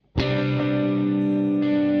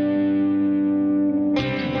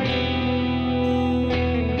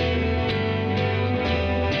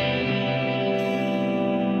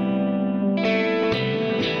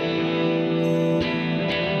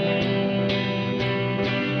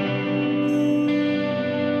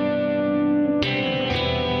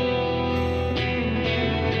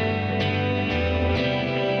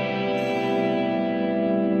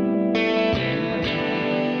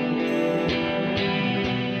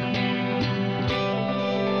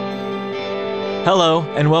Hello,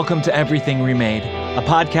 and welcome to Everything Remade, a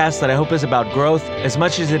podcast that I hope is about growth as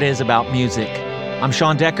much as it is about music. I'm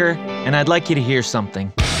Sean Decker, and I'd like you to hear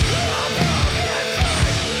something.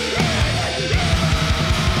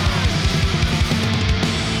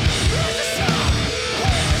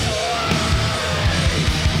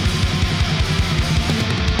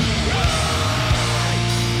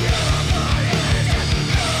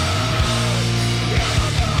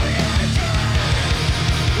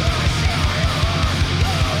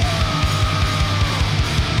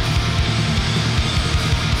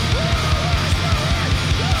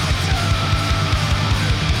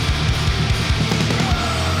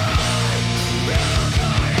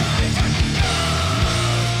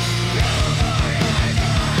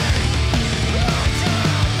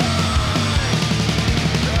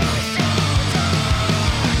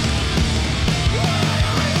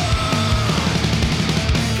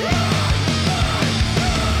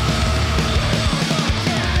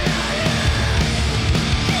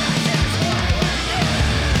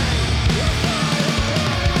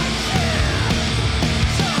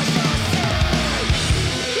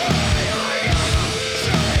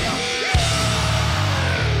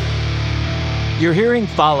 You're hearing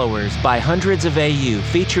Followers by Hundreds of AU,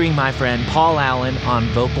 featuring my friend Paul Allen on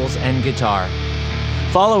vocals and guitar.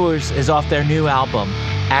 Followers is off their new album,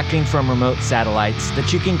 Acting from Remote Satellites,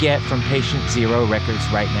 that you can get from Patient Zero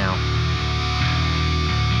Records right now.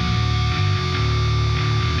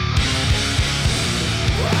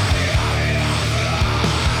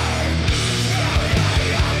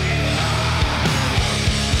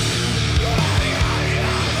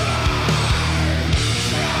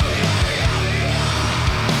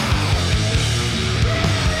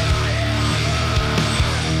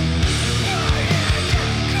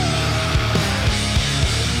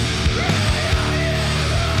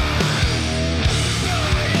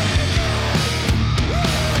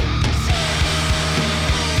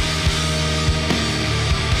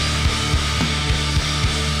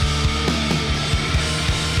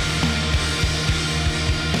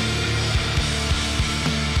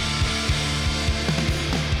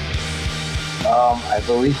 I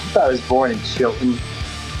believe I was born in Chilton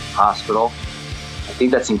Hospital. I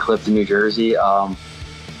think that's in Clifton, New Jersey. I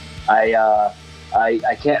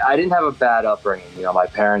didn't have a bad upbringing. You know, my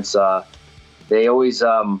parents, they always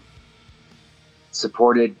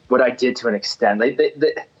supported what I did to an extent. They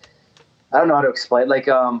I don't know how to explain. Like,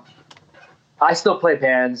 I still play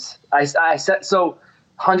bands. So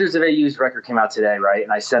Hundreds of AU's record came out today, right?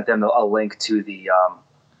 And I sent them a link to the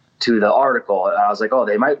article, and I was like, oh,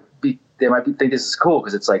 they might think this is cool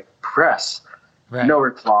because it's like press. Right. No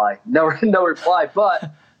reply.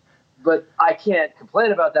 But I can't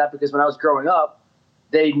complain about that because when I was growing up,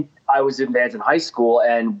 I was in bands in high school,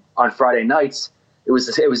 and on Friday nights, it was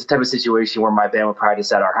the type of situation where my band would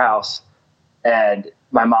practice at our house, and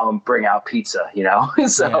my mom would bring out pizza, you know.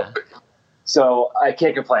 So I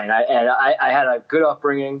can't complain. I had a good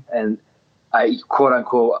upbringing, and I quote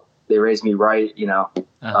unquote they raised me right, you know.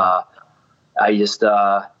 Uh-huh.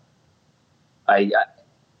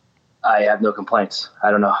 I have no complaints. I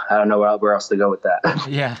don't know where else to go with that.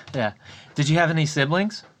 Yeah. Did you have any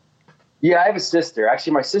siblings? Yeah, I have a sister.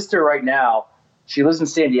 Actually, my sister right now, she lives in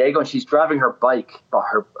San Diego, and she's driving her bike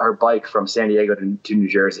from San Diego to New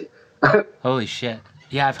Jersey. Holy shit.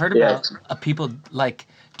 Yeah, I've heard about people like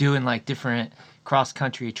doing like different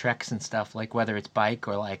cross-country treks and stuff, like whether it's bike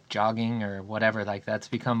or like jogging or whatever, like that's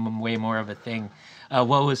become way more of a thing.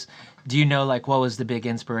 Do you know like what was the big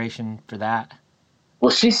inspiration for that? Well,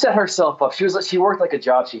 she set herself up. She worked like a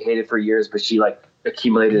job she hated for years, but she like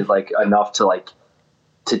accumulated like enough to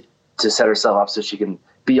set herself up so she can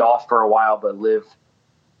be off for a while, but live.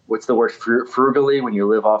 What's the word? Frugally, when you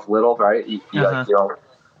live off little, right? You live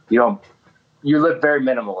very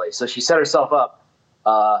minimally. So she set herself up,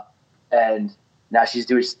 and now she's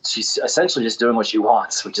essentially just doing what she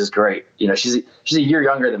wants, which is great. You know, she's a year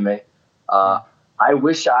younger than me. I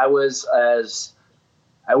wish I was as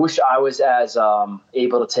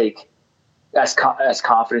able to take as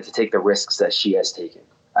confident to take the risks that she has taken,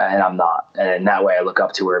 and I'm not. And in that way, I look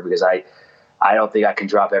up to her because I don't think I can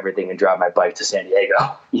drop everything and drive my bike to San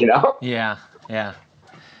Diego. You know? Yeah.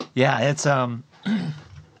 It's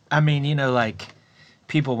I mean, you know, like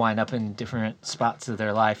people wind up in different spots of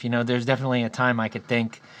their life. You know, there's definitely a time I could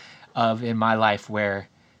think of in my life where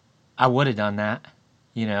I would have done that.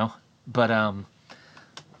 You know, but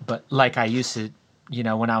like I used to. You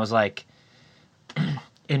know, when I was like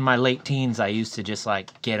in my late teens, I used to just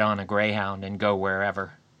like get on a Greyhound and go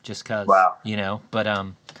wherever just cause, you know, but,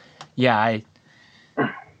 that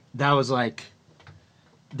was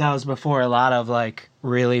before a lot of like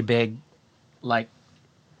really big like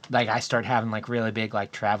I start having like really big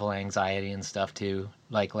like travel anxiety and stuff too,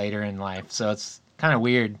 like later in life. So it's kind of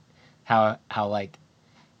weird how like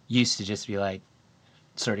used to just be like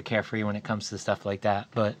sort of carefree when it comes to stuff like that.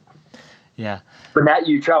 But yeah. But now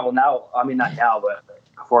you travel now. I mean, not now, but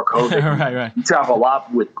before COVID, right. you travel a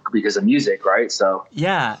lot because of music, right? So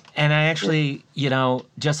yeah, and I actually,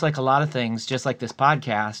 just like a lot of things, just like this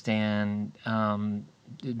podcast, and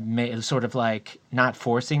sort of like not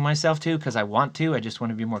forcing myself to because I want to. I just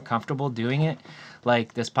want to be more comfortable doing it.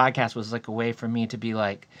 Like this podcast was like a way for me to be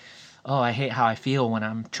like, oh, I hate how I feel when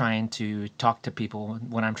I'm trying to talk to people,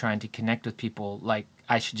 when I'm trying to connect with people. Like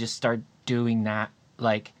I should just start doing that,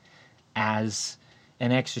 like as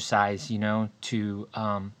an exercise, to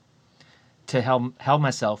help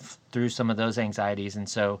myself through some of those anxieties. And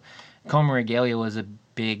so Coma Regalia was a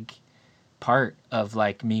big part of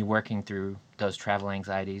like me working through those travel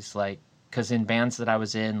anxieties, like because in bands that I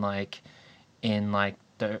was in like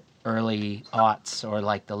the early aughts or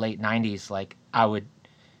like the late 90s, like I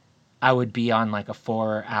would be on like a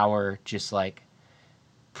 4-hour just like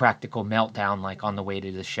practical meltdown like on the way to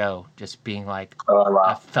the show, just being like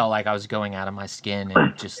I felt like I was going out of my skin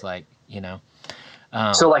and just like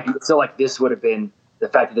so this would have been the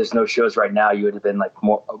fact that there's no shows right now. You would have been like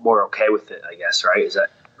more okay with it, I guess, right? Is that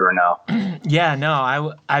or no? Yeah,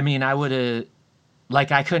 no, I mean I would have,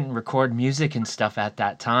 like I couldn't record music and stuff at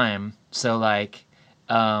that time, so like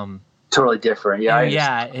totally different.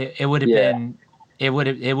 Yeah, it would have been it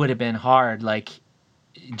would have been hard, like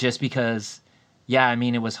just because I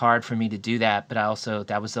mean it was hard for me to do that, but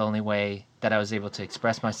that was the only way that I was able to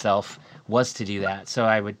express myself was to do that. So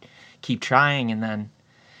I would keep trying, and then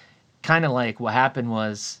kind of like what happened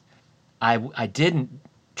was I didn't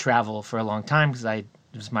travel for a long time because it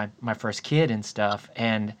was my first kid and stuff,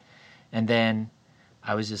 and then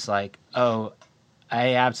I was just like, oh,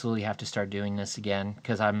 I absolutely have to start doing this again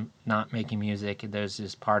because I'm not making music, and there's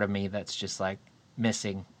this part of me that's just like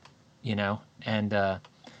missing, and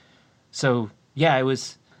so yeah, it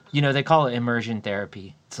was, they call it immersion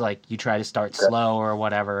therapy. It's like you try to start slow or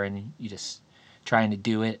whatever, and you just trying to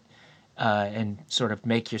do it and sort of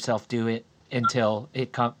make yourself do it until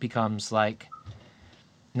it becomes like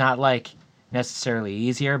not like necessarily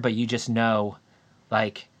easier, but you just know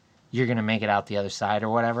like you're gonna make it out the other side or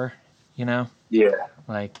whatever, Yeah.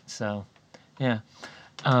 Like so, yeah.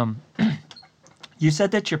 You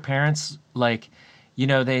said that your parents like,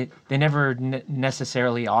 they never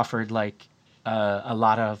necessarily offered like a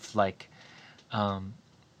lot of like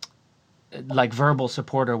verbal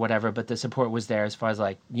support or whatever, but the support was there as far as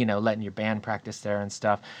like letting your band practice there and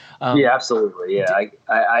stuff. Yeah, absolutely. Yeah,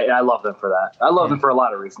 I love them for that. I love them for a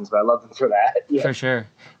lot of reasons, but I love them for that. Yeah. For sure.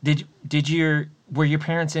 Were your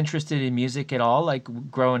parents interested in music at all? Like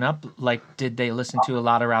growing up, like did they listen to a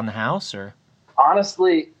lot around the house or?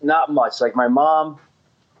 Honestly, not much. Like my mom.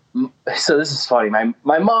 So this is funny. My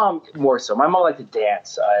mom more so. My mom liked to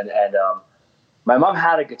dance, and my mom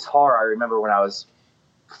had a guitar. I remember when I was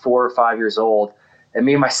 4 or 5 years old, and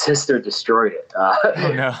me and my sister destroyed it. Oh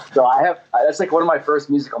no! So that's like one of my first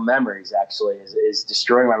musical memories. Actually, is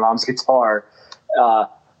destroying my mom's guitar,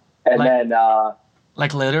 and then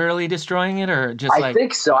like literally destroying it, or just I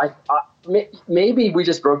think so. Maybe we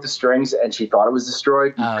just broke the strings, and she thought it was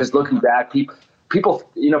destroyed. Because looking back, people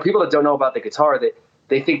that don't know about the guitar,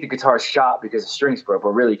 they think the guitar is shot because the strings broke, but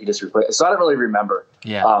really you can just replace it. So I don't really remember.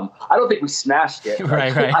 Yeah. I don't think we smashed it.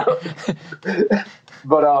 Right.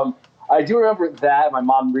 But I do remember that, my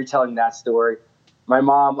mom retelling that story. My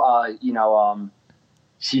mom,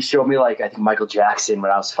 she showed me like I think Michael Jackson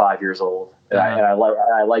when I was 5 years old, and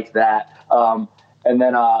I liked that. And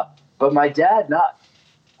then, but my dad not.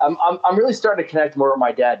 I'm really starting to connect more with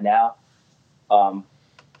my dad now.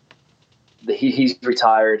 He's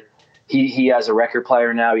retired. He has a record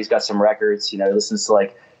player now. He's got some records. He listens to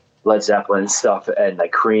like Led Zeppelin and stuff and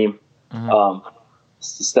like Cream,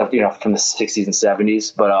 stuff from the 60s and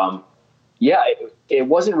 70s. But it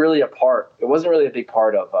wasn't really a part. It wasn't really a big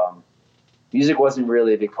part of music. Wasn't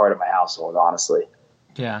really a big part of my household, honestly.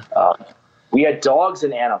 Yeah. We had dogs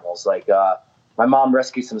and animals. Like my mom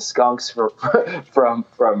rescued some skunks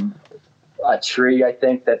from a tree, I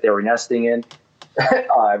think, that they were nesting in.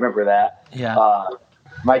 I remember that. Yeah.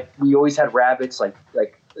 We always had rabbits, like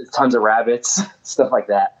tons of rabbits, stuff like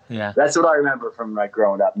that. Yeah. That's what I remember from like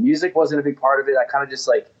growing up. Music wasn't a big part of it. I kind of just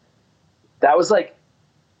like, that was like,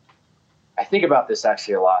 I think about this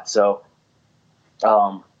actually a lot. So,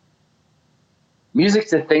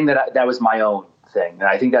 music's the thing that was my own thing. And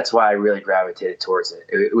I think that's why I really gravitated towards it.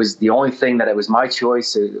 It was the only thing that it was my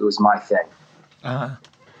choice. It was my thing.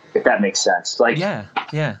 If that makes sense. Like, yeah.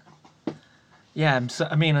 So,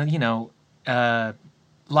 I mean, a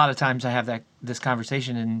lot of times I have this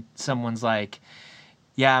conversation and someone's like,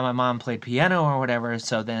 yeah, my mom played piano or whatever.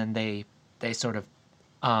 So then they sort of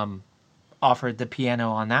offered the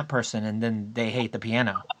piano on that person, and then they hate the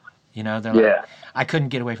piano. You know, they're like, I couldn't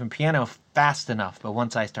get away from piano fast enough, but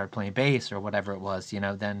once I started playing bass or whatever it was, you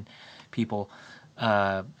know, then people,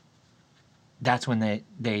 that's when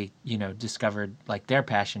they you know, discovered like their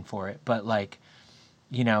passion for it. But like,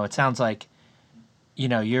 you know, it sounds like, you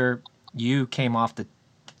know, you came off the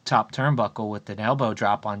top turnbuckle with an elbow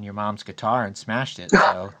drop on your mom's guitar and smashed it.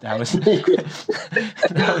 So that was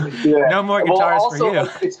no more guitars also, for you.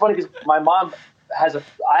 It's funny because my mom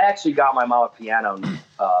I actually got my mom a piano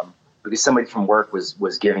because somebody from work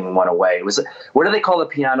was giving one away. It was, what do they call the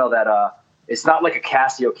piano that it's not like a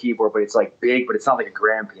Casio keyboard, but it's like big, but it's not like a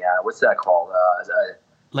grand piano. What's that called?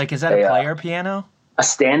 Like, is that a player piano? A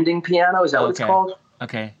standing piano? Is that what it's called?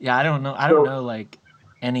 Okay. Yeah, I don't know. I don't know like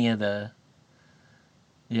any of the.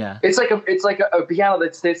 Yeah. It's like a piano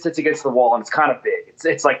that sits against the wall, and it's kind of big.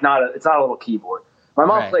 It's like it's not a little keyboard. My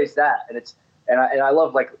mom plays that, and I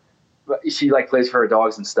love, like, she like plays for her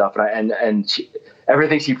dogs and stuff, and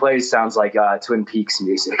everything she plays sounds like Twin Peaks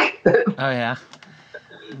music. Oh yeah.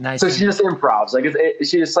 Nice. So she just improvs, like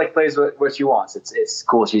she just like plays what she wants. It's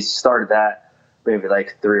cool. She started that maybe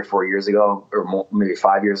like 3 or 4 years ago, or more, maybe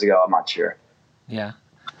 5 years ago. I'm not sure. Yeah,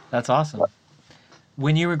 that's awesome.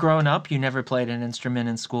 When you were growing up, you never played an instrument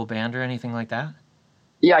in school band or anything like that?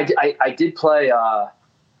 Yeah, I did play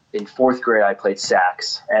in 4th grade. I played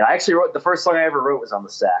sax, and I actually wrote the first song I ever wrote was on the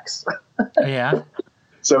sax. Yeah.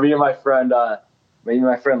 So me and my friend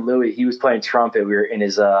Louis, he was playing trumpet. We were in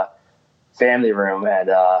his family room, and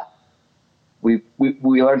we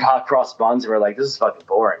learned hot cross buns, and we're like, this is fucking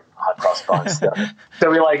boring, hot cross buns stuff. So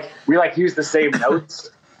we use the same notes,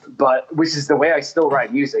 but which is the way I still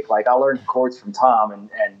write music. Like, I'll learn chords from Tom, and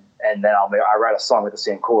then I write a song with the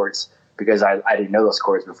same chords because I didn't know those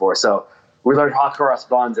chords before. So we learned hot cross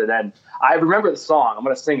buns, and then I remember the song. I'm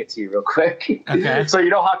gonna sing it to you real quick. Okay. So you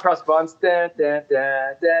know hot cross buns. Da, da,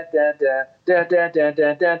 da, da, da, da, da, da, da,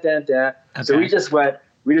 da, da, da, da. Okay. So we just went.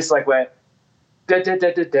 Da, da,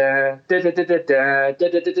 da, da, da, da, da, da, da, da,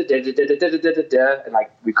 da, da, da, da, and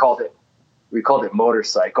like we called it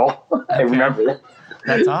Motorcycle. I remember that.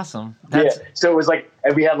 That's awesome. Yeah. So it was like,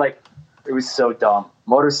 and we had like, it was so dumb.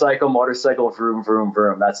 Motorcycle, vroom, vroom,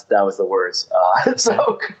 vroom. That was the words.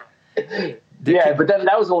 So yeah, but then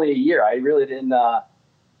that was only a year. I really didn't.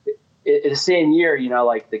 In the same year, you know,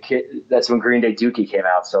 like that's when Green Day Dookie came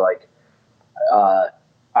out. So like,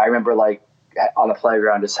 I remember like on the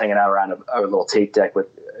playground just hanging out around a little tape deck with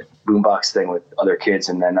a boombox thing with other kids,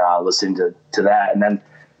 and then listening to that, and then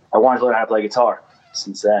I wanted to learn how to play guitar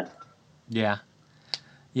since then. Yeah.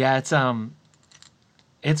 Yeah,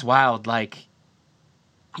 it's wild. Like,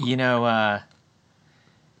 you know,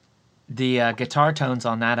 the guitar tones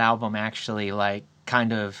on that album actually like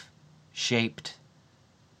kind of shaped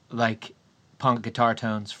like punk guitar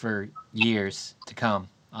tones for years to come,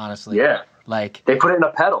 honestly. Yeah. Like, they put it in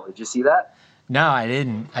a pedal. Did you see that? No, I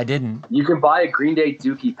didn't. You can buy a Green Day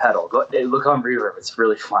Dookie pedal. Look on Reverb. It's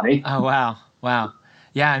really funny. Oh, wow.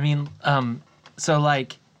 Yeah, I mean, so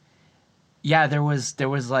like, yeah, there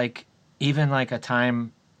was like, even like a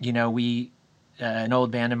time, you know, we, an old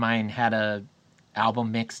band of mine had a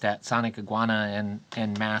album mixed at Sonic Iguana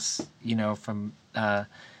and Mass, you know, from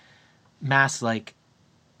Mass, like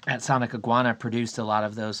at Sonic Iguana produced a lot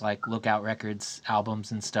of those like Lookout Records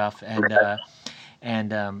albums and stuff.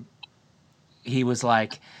 And he was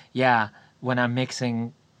like, yeah, when I'm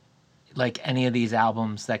mixing like any of these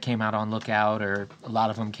albums that came out on Lookout, or a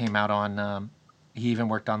lot of them came out on, he even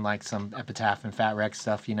worked on like some Epitaph and Fat Wreck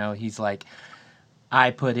stuff, you know, he's like,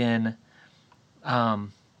 I put in,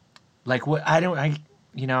 like what,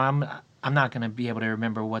 you know, I'm not going to be able to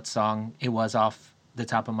remember what song it was off the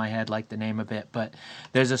top of my head, like the name of it, but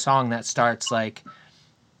there's a song that starts like,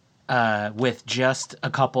 with just a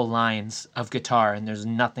couple lines of guitar, and there's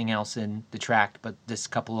nothing else in the track but this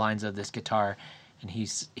couple lines of this guitar, and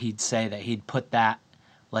he'd say that he'd put that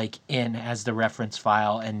like in as the reference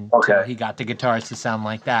file, and until he got the guitars to sound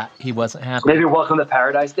like that, he wasn't happy. Maybe Welcome to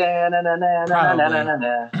Paradise. Probably.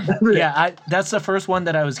 Yeah, that's the first one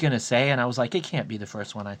that I was gonna say, and I was like, it can't be the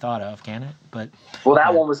first one I thought of, can it? But well,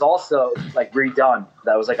 that one was also like redone.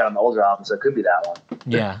 That was like on an older album, so it could be that one.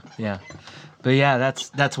 Yeah. But yeah,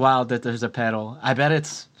 that's wild that there's a pedal. I bet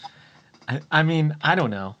it's, I mean, I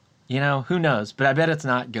don't know. You know, who knows? But I bet it's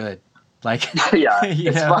not good. Like, yeah,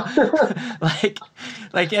 you know,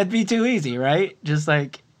 like it'd be too easy, right? Just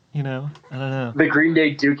like, you know, I don't know. The Green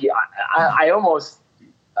Day Dookie, I almost,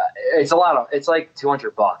 it's a lot of, it's like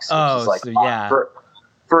 $200. Oh, like, so yeah.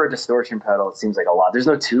 for a distortion pedal, it seems like a lot. There's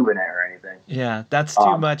no tube in it or anything. Yeah, that's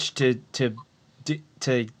too much to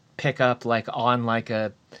pick up like on like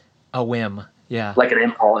a whim. Yeah. Like an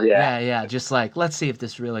impulse, yeah. Yeah. Just like, let's see if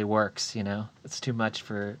this really works, It's too much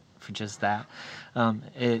for just that.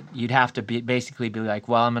 You'd have to basically be like,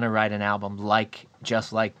 well, I'm going to write an album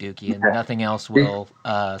just like Dookie, and nothing else will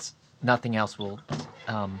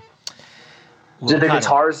Did the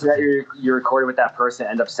guitars that you're recording with that person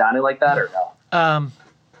end up sounding like that or no?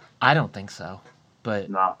 I don't think so, but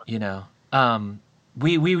no.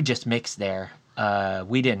 We just mixed there.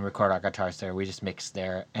 We didn't record our guitars there. We just mixed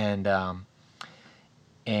there, and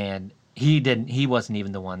he wasn't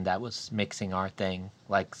even the one that was mixing our thing.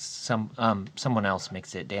 Like someone else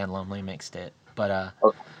mixed it. Dan Lumley mixed it, but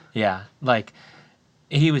okay. Yeah, like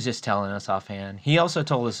he was just telling us offhand. He also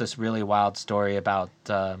told us this really wild story about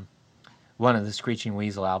one of the Screeching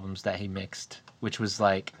Weasel albums that he mixed, which was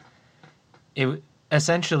like it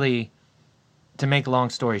essentially. To make a long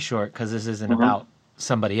story short, because this isn't about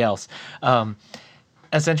somebody else,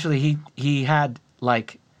 essentially he had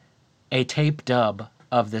like a tape dub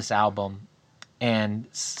of this album, and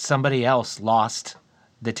somebody else lost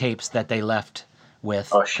the tapes that they left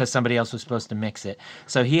with because somebody else was supposed to mix it.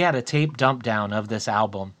 So he had a tape dump down of this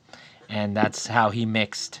album, and that's how he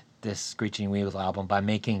mixed this Screeching Weasel album, by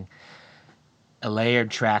making layered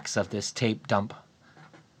tracks of this tape dump.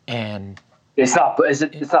 And it's not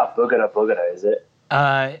Boogada Boogada, is it?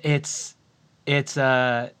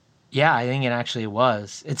 Yeah, I think it actually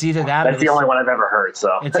was. It's either that. That's the only one I've ever heard.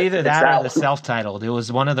 So it's either that or the self-titled. It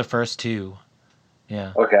was one of the first two.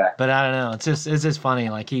 Yeah. Okay. But I don't know. It's just funny.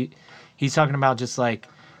 Like he's talking about just like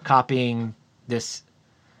copying this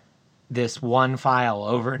one file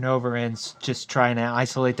over and over and just trying to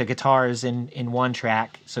isolate the guitars in one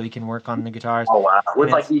track so he can work on the guitars. Oh wow!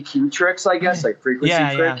 With like EQ tricks, I guess, like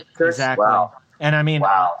frequency tricks. Exactly. Wow. And I mean,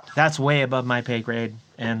 that's way above my pay grade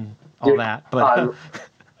and all that. But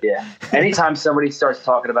yeah, anytime somebody starts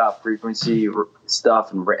talking about frequency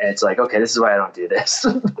stuff, and it's like, okay, this is why I don't do this.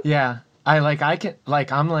 Yeah. I'm like,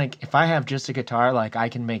 if I have just a guitar, like I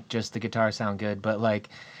can make just the guitar sound good. But like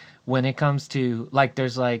when it comes to like,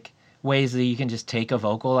 there's like ways that you can just take a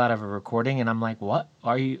vocal out of a recording, and I'm like, what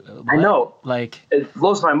are you? What? I know. Like, it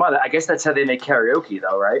blows my mind. I guess that's how they make karaoke,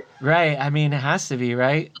 though, right? Right. I mean, it has to be,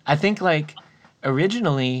 right? I think like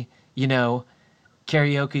originally,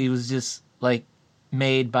 karaoke was just like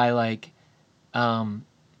made by like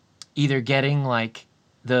either getting like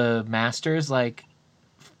the masters like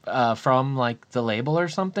from like the label or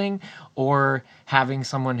something, or having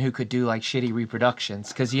someone who could do like shitty reproductions.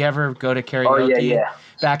 Because you ever go to karaoke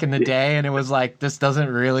back in the day and it was like, this doesn't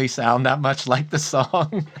really sound that much like the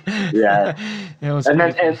song. Yeah. It was and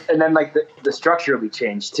then like the structure will be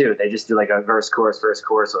changed too. They just do like a verse chorus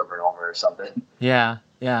over and over or something. Yeah.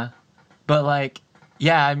 But like,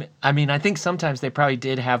 yeah, I mean, I think sometimes they probably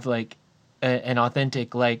did have like an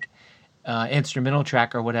authentic like instrumental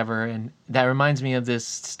track or whatever, and that reminds me of this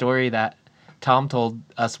story that Tom told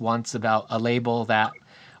us once about a label that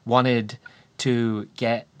wanted to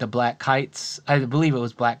get the Black Kites, I believe it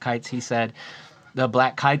was Black Kites, he said, the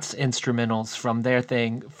Black Kites instrumentals from their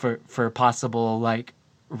thing for possible like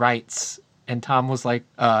rights, and Tom was like,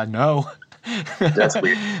 no. That's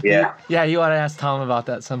weird. Yeah. Yeah, you ought to ask Tom about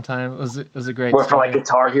that sometime. It was a great story. For like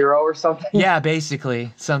Guitar Hero or something? Yeah,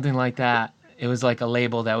 basically. Something like that. It was like a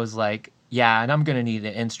label that was like, yeah, and I'm going to need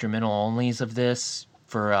the instrumental onlys of this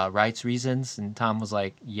for rights reasons. And Tom was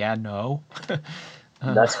like, yeah, no.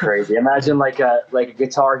 That's crazy. Imagine like a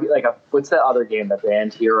guitar, like what's that other game, the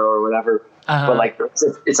Band Hero or whatever? But like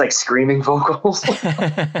it's like screaming vocals.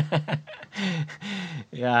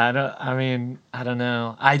 Yeah, I don't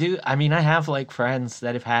know. I have like friends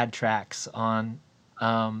that have had tracks on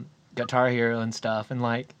Guitar Hero and stuff, and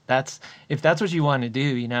like if that's what you want to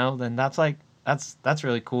do, then that's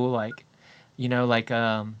really cool. Like, like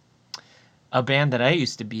a band that I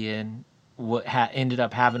used to be in ended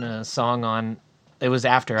up having a song on. It was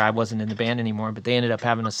after I wasn't in the band anymore, but they ended up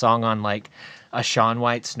having a song on like a Shaun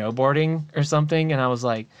White snowboarding or something, and I was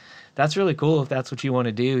like, that's really cool if that's what you want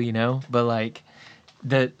to do, But like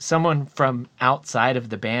someone from outside of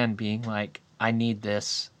the band being like, I need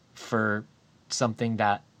this for something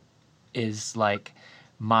that is like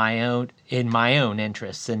in my own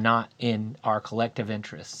interests and not in our collective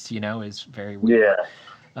interests, is very weird.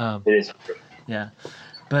 Yeah. It is. Yeah.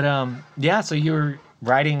 But so you were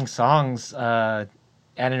writing songs at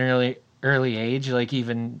an early age, like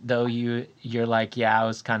even though you're like, yeah, I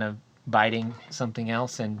was kind of biting something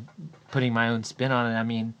else and putting my own spin on it. I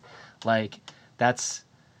mean, like that's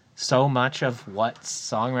so much of what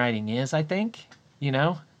songwriting is, I think,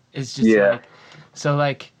 it's just like So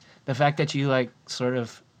like the fact that you like sort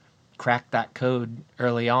of cracked that code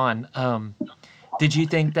early on, did you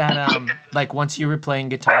think that like once you were playing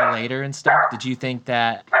guitar later and stuff, did you think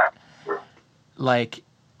that like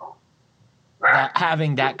that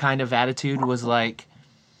having that kind of attitude was like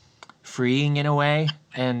freeing in a way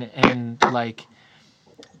and like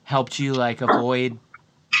helped you like avoid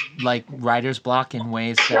like writer's block in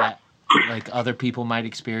ways that like other people might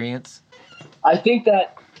experience? I think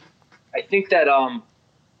that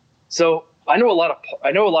so I know a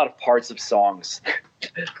lot of parts of songs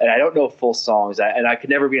and I don't know full songs, and I could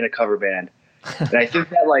never be in a cover band. And I think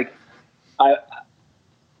that like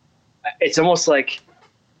it's almost like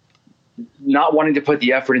not wanting to put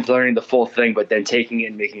the effort into learning the full thing, but then taking it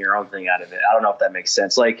and making your own thing out of it. I don't know if that makes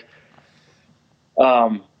sense. Like,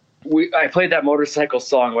 I played that motorcycle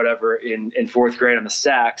song, whatever, in fourth grade on the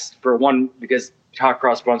sax, for one, because Hot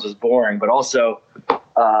Cross Buns was boring, but also,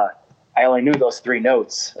 I only knew those 3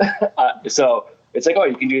 notes. So it's like, oh,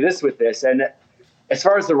 you can do this with this. And as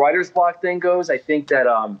far as the writer's block thing goes, I think that,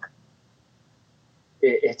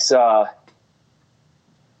 it's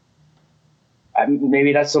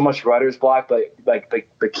maybe not so much writer's block,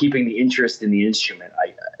 but keeping the interest in the instrument,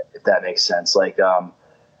 if that makes sense. Like,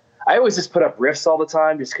 I always just put up riffs all the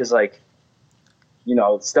time just because, like, you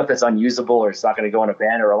know, stuff that's unusable or it's not going to go in a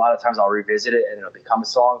band, or a lot of times I'll revisit it and it'll become a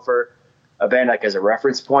song for a band, like as a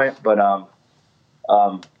reference point. But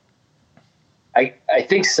I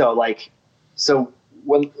think so. Like, so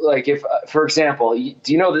when, like, if for example,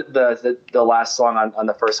 do you know the last song on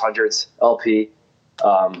the first Hundreds LP,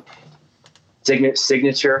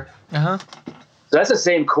 Signature? Uh-huh. So that's the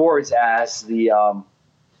same chords as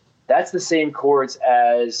that's the same chords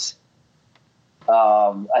as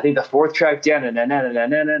I think the 4th track, and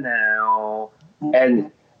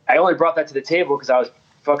I only brought that to the table because I was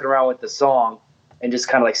fucking around with the song and just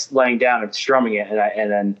kind of like laying down and strumming it,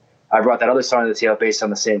 and then I brought that other song to the table based on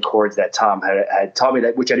the same chords that Tom had taught me,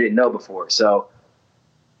 that which I didn't know before. So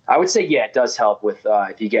I would say, yeah, it does help with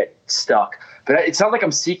if you get stuck, but it's not like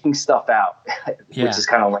I'm seeking stuff out, Yeah. which is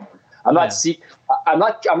kind of lame. I'm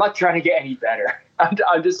not trying to get any better.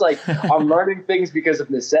 I'm just like, I'm learning things because of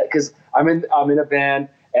because I'm in a band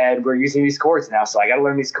and we're using these chords now, so I got to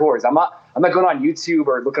learn these chords. I'm not going on YouTube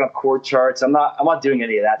or looking up chord charts. I'm not doing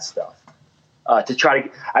any of that stuff. I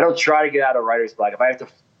don't try to get out of writer's block. If I have to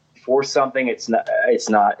force something, it's not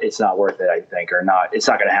worth it, I think, or not. It's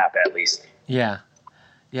not going to happen, at least. Yeah.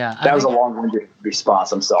 Yeah. That was a long-winded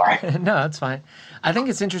response. I'm sorry. No, that's fine. I think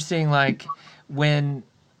it's interesting, like, when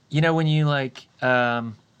you like,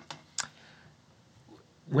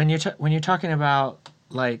 when you're talking about,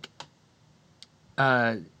 like,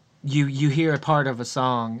 you hear a part of a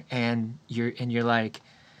song and you're like,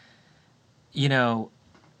 you know,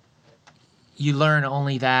 you learn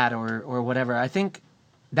only that or whatever. I think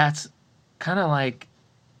that's kind of like,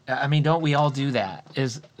 I mean, don't we all do that?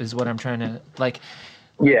 Is what I'm trying to, like.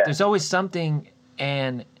 Yeah. There's always something,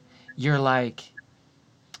 and you're like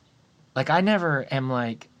I never am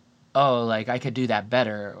like, oh, like I could do that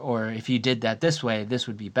better, or if you did that this way, this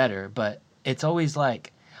would be better. But it's always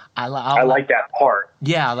like, I like that part.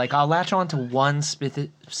 Yeah, like I'll latch on to one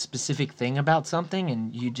specific thing about something,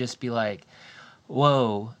 and you just be like,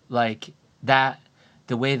 whoa, like that,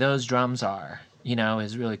 the way those drums are, you know,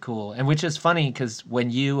 is really cool. And which is funny because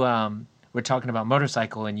when you we're talking about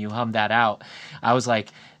Motorcycle and you hummed that out, I was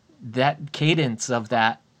like, that cadence of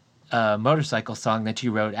that Motorcycle song that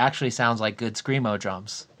you wrote actually sounds like good screamo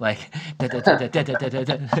drums, like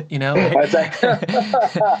you know.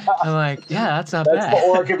 I'm like, yeah, that's not bad.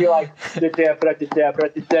 Or it could be like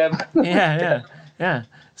yeah.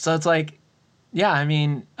 So it's like, yeah, I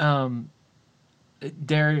mean, I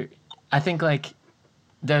think like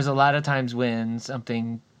there's a lot of times when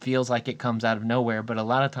something feels like it comes out of nowhere, but a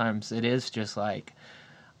lot of times it is just like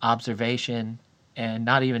observation and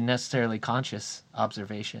not even necessarily conscious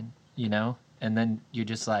observation, you know? And then you're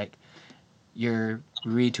just like, you're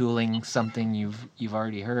retooling something you've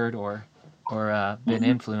already heard or been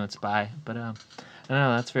influenced by. But I don't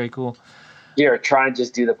know, that's very cool. Yeah, trying to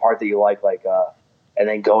just do the part that you like, and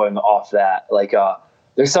then going off that. Like,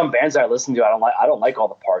 there's some bands I listen to, I don't like all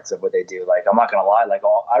the parts of what they do. Like, I'm not gonna lie, like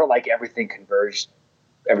I don't like everything Converge,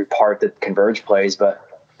 every part that Converge plays, but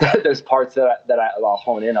there's parts that I'll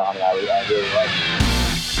hone in on and I really like.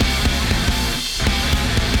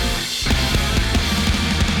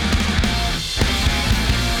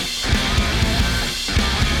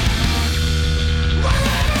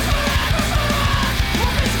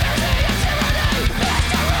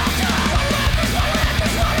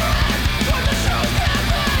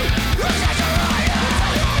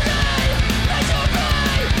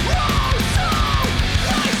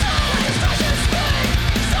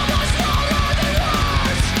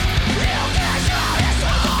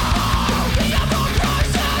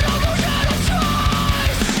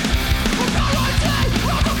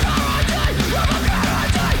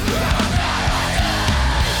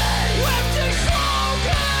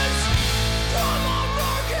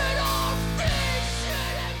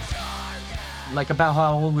 like about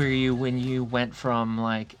how old were you when you went from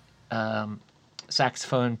like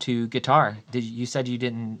saxophone to guitar? You said you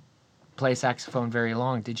didn't play saxophone very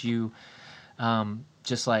long? Did you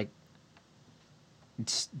just like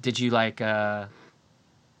did you like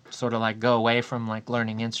sort of like go away from like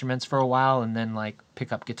learning instruments for a while and then like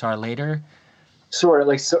pick up guitar later? Sort of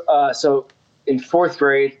like so in fourth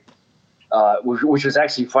grade, which was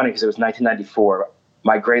actually funny because it was 1994.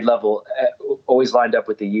 My grade level always lined up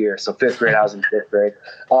with the year. So fifth grade, I was in fifth grade.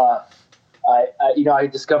 I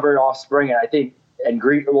discovered Offspring, and I think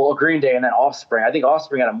Green Day, and then Offspring. I think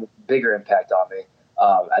Offspring had a bigger impact on me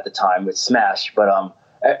at the time with Smash. But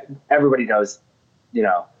everybody knows,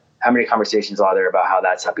 how many conversations are there about how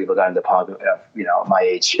that's how people got into punk, my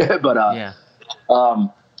age. But yeah.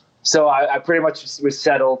 So I pretty much was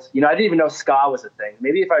settled. I didn't even know ska was a thing.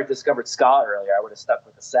 Maybe if I discovered ska earlier, I would have stuck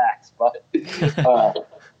with the sax. But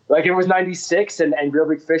like it was 96 and Real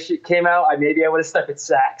Big Fish came out, maybe I would have stuck with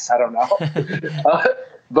sax. I don't know.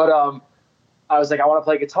 But I was like, I want to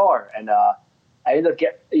play guitar. And I ended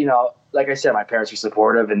up like I said, my parents were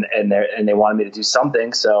supportive and they wanted me to do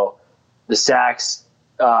something. So the sax,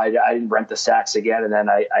 I didn't rent the sax again. And then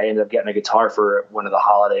I ended up getting a guitar for one of the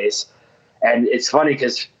holidays. And it's funny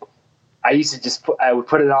because I used to I would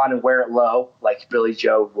put it on and wear it low, like Billy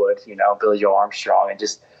Joe would, Billy Joe Armstrong, and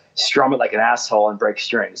just strum it like an asshole and break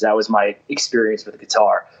strings. That was my experience with the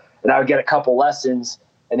guitar. And I would get a couple lessons,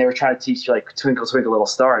 and they were trying to teach you like Twinkle, Twinkle, Little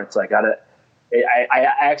Star. And it's like, I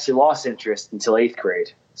actually lost interest until 8th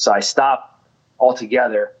grade. So I stopped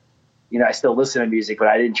altogether. I still listen to music, but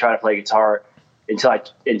I didn't try to play guitar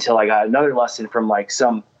until I got another lesson from like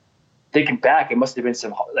some, thinking back, it must have been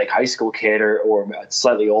some like high school kid or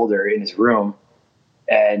slightly older in his room.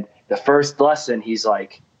 And the first lesson, he's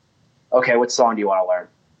like, okay, what song do you want to learn?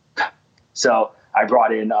 So I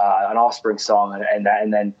brought in an Offspring song and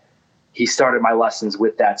then he started my lessons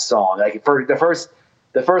with that song. Like for the first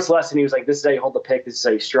lesson, he was like, this is how you hold the pick. This is how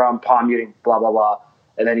you strum, palm muting, blah, blah, blah.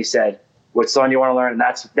 And then he said, what song do you want to learn? And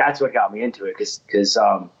that's what got me into it. Cause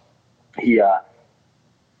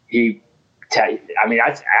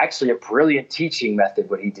that's actually a brilliant teaching method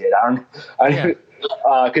what he did.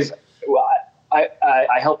 Because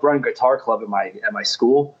I helped run guitar club at my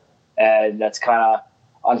school, and that's kind of,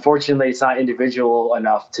 unfortunately, it's not individual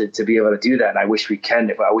enough to be able to do that. And I wish we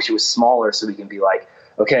can. I wish it was smaller so we can be like,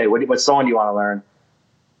 okay, what song do you want to learn?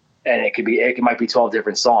 And it might be 12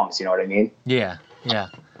 different songs. You know what I mean? Yeah, yeah,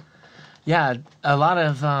 yeah. A lot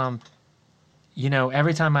of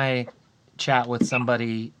every time I chat with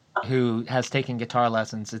somebody who has taken guitar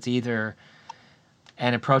lessons, it's either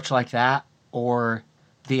an approach like that or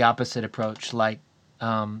the opposite approach, like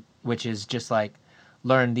which is just like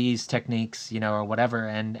learn these techniques, or whatever.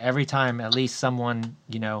 And every time, at least someone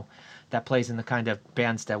that plays in the kind of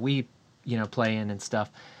bands that we play in and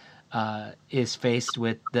stuff is faced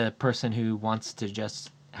with the person who wants to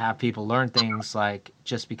just have people learn things like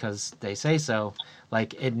just because they say so,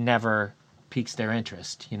 like it never piques their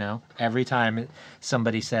interest. Every time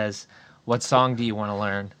somebody says, what song do you want to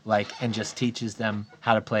learn, like, and just teaches them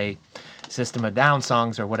how to play System of a Down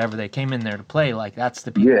songs or whatever they came in there to play, like that's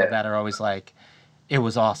the people that are always like, it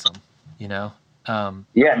was awesome. And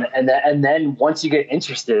then once you get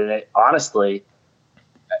interested in it, honestly,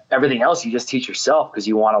 everything else you just teach yourself because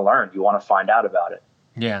you want to learn, you want to find out about it.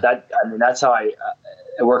 That's how it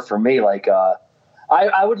worked for me. Like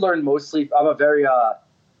I would learn mostly, I'm a very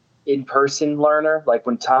in-person learner. Like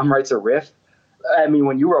when Tom writes a riff,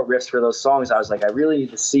 when you wrote riffs for those songs, I was like, I really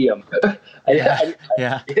need to see them.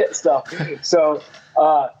 So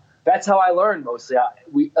that's how I learned mostly.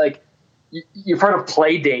 You've heard of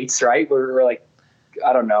play dates, right? Where we're like,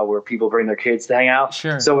 I don't know, where people bring their kids to hang out.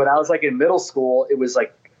 Sure. So when I was like in middle school, it was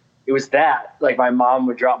that, like my mom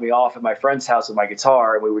would drop me off at my friend's house with my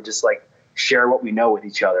guitar, and we would just like share what we know with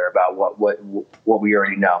each other about what we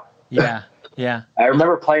already know. Yeah. Yeah. I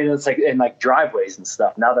remember playing this like in like driveways and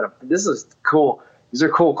stuff. Now that this is cool. These are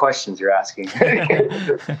cool questions you're asking.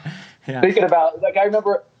 Thinking about, like, I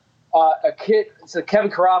remember a kid, so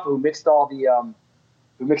Kevin Carafa, who mixed all the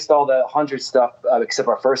 100 stuff except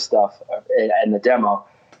our first stuff and the demo.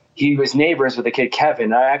 He was neighbors with the kid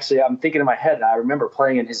Kevin. I'm thinking in my head, I remember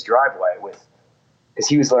playing in his driveway because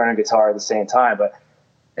he was learning guitar at the same time.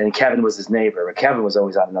 And Kevin was his neighbor, but Kevin was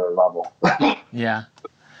always on another level. Yeah.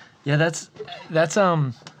 Yeah, that's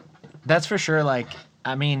for sure. Like,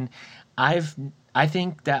 I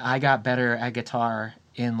think that I got better at guitar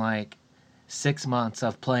in like 6 months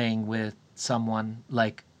of playing with someone,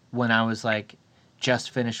 like when I was like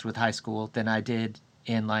just finished with high school, than I did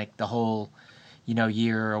in like the whole,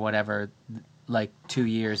 year or whatever, like 2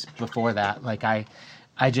 years before that. Like I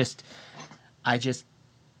I just,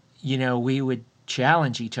 we would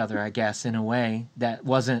challenge each other, I guess, in a way that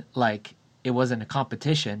wasn't like, it wasn't a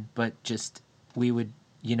competition, but just we would,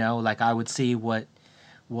 like I would see what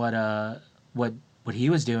uh what what he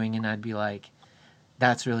was doing, and I'd be like,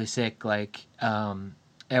 that's really sick. Like, and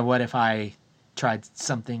what if I tried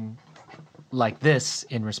something like this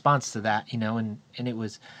in response to that, and it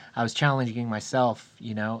was, I was challenging myself,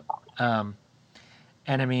 um,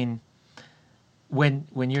 and I mean, when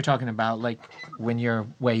you're talking about like when you're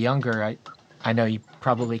way younger, I know you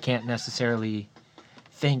probably can't necessarily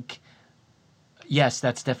think, yes,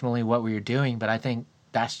 that's definitely what we were doing, but I think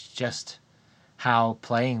that's just how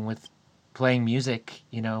playing music,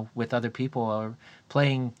 with other people, or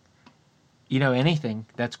playing, anything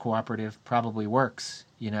that's cooperative probably works.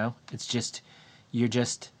 It's just, you're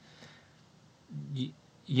just, you,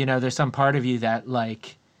 there's some part of you that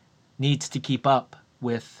like needs to keep up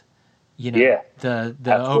with, Yeah, the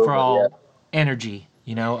absolutely. Yeah. overall energy,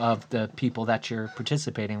 of the people that you're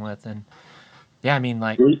participating with. And yeah, I mean,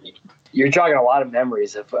 like, You're, you're jogging a lot of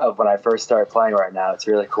memories of when I first started playing right now. It's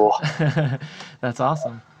really cool. that's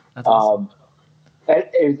awesome. That's awesome. Um,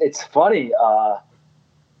 it's funny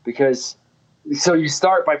because so you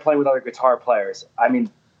start by playing with other guitar players. I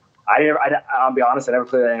mean, I'll be honest, I never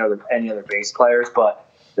played with any other bass players,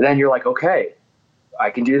 but then you're like, okay, I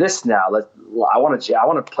can do this now. I want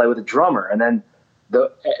to play with a drummer, and then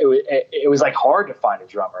it was like hard to find a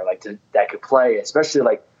drummer like that could play, especially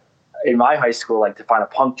like in my high school, like to find a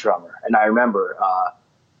punk drummer. And I remember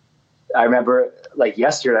like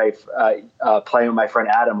yesterday playing with my friend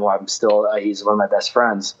Adam, who I'm still he's one of my best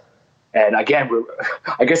friends. And again,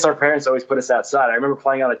 I guess our parents always put us outside. I remember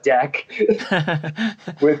playing on a deck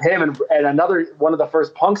with him, and another one of the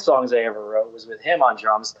first punk songs I ever wrote was with him on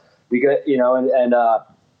drums. Because and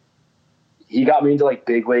he got me into like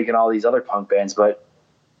Bigwig and all these other punk bands, but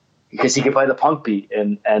because he could play the punk beat,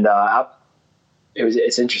 and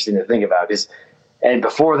it's interesting to think about. And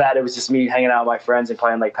before that, it was just me hanging out with my friends and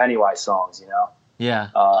playing like Pennywise songs, Yeah.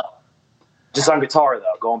 Just on guitar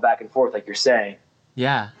though, going back and forth like you're saying.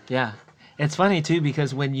 Yeah, yeah. It's funny too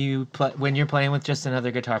because when you're playing with just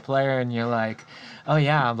another guitar player and you're like, oh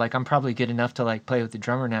yeah, like I'm probably good enough to like play with the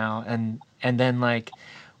drummer now, and then like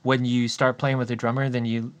when you start playing with the drummer, then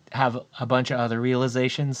you have a bunch of other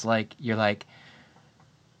realizations. Like you're like,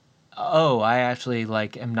 oh, I actually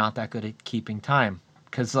like am not that good at keeping time,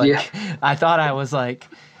 because like Yeah, I thought I was like,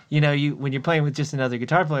 you when you're playing with just another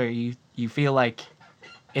guitar player, you feel like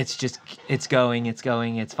it's just it's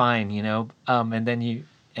fine,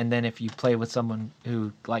 and then if you play with someone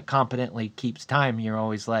who like competently keeps time, you're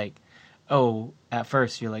always like, oh, at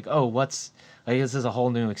first you're like, oh, what's like, this is a whole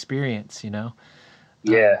new experience. um,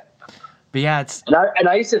 yeah. but yeah, it's And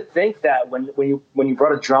I used to think that when you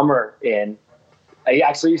brought a drummer in, I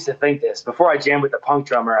actually used to think this before I jammed with the punk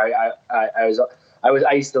drummer. I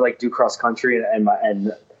used to like do cross country, and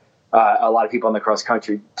a lot of people in the cross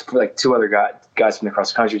country, like two other guys from the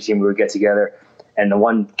cross country team, we would get together, and the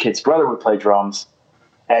one kid's brother would play drums.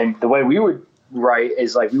 And the way we would write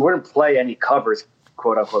is like we wouldn't play any covers,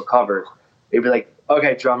 quote unquote covers. It'd be like,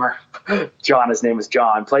 okay, drummer, John, his name was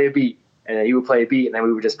John, play a beat, and then he would play a beat, and then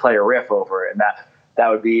we would just play a riff over it, and that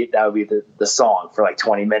would be the song for like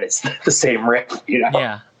 20 minutes, the same riff.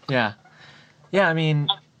 yeah, yeah, yeah. I mean,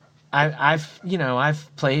 I've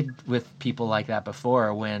played with people like that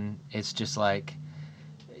before when it's just like,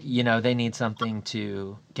 they need something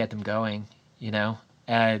to get them going.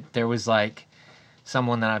 There was like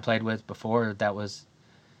someone that I played with before that was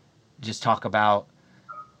just talk about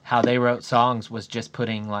how they wrote songs was just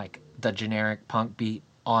putting like the generic punk beat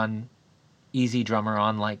on Easy Drummer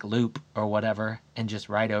on like loop or whatever and just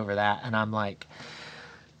write over that. And I'm like,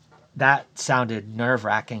 that sounded nerve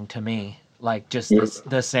wracking to me. Like just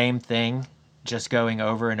the same thing just going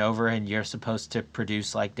over and over, and you're supposed to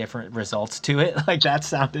produce like different results to it. Like that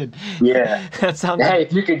sounded, Yeah. that sounded, Hey,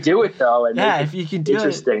 if you could do it though, and yeah, make if it you can do it.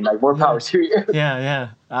 interesting, like more power to you. Yeah, yeah.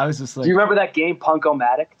 I was just Do like, you remember that game,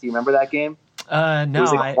 Punk-O-Matic? Do you remember that game? It no,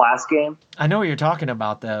 was like a class game. I know what you're talking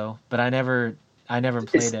about though, but I never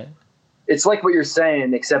played it. It's like what you're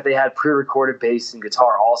saying, except they had pre-recorded bass and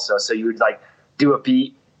guitar also. So you would like do a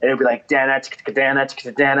beat, and it would be like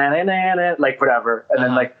like whatever, and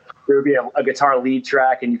then like there would be a guitar lead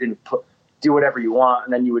track, and you can do whatever you want,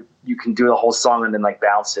 and then you can do the whole song, and then like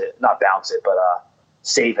not bounce it, but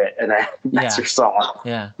save it, and then that's your song.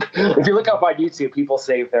 Yeah. If you look up on YouTube, people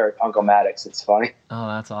save their Punk-O-Matics. It's funny. Oh,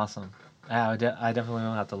 that's awesome. Yeah, I definitely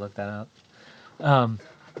will have to look that up.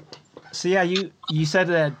 So yeah, you said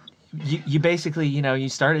that you basically, you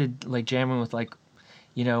started like jamming with like,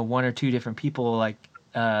 one or two different people like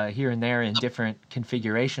here and there in different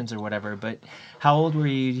configurations or whatever. But how old were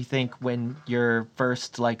you, do you think, when your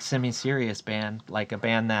first like semi-serious band, like a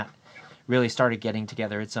band that really started getting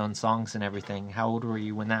together its own songs and everything? How old were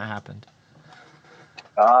you when that happened?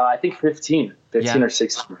 I think 15 Yeah. or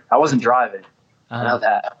 16. I wasn't driving. I know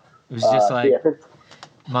that. It was just like yeah.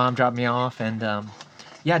 mom dropped me off, and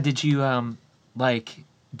yeah. Did you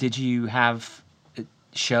did you have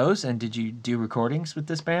shows, and did you do recordings with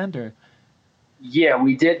this band, or? Yeah,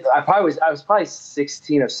 we did. I was probably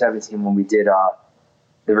 16 or 17 when we did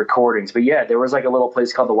the recordings. But yeah, there was like a little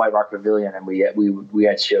place called the White Rock Pavilion, and we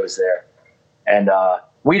had shows there. And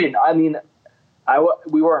we didn't. I mean,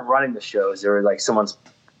 we weren't running the shows. There were like someone's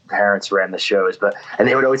parents ran the shows, and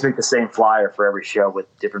they would always make the same flyer for every show with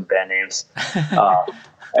different band names.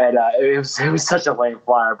 And it was such a lame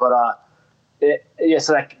flyer. But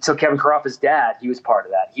so Kevin Carafa's dad, he was part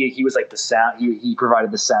of that. He was like the sound. He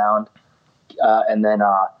provided the sound. And then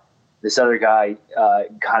this other guy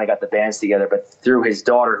kind of got the bands together, but through his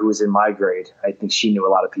daughter, who was in my grade. I think she knew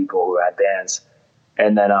a lot of people who had bands.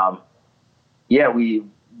 And then,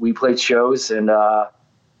 we played shows, and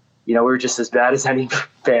we were just as bad as any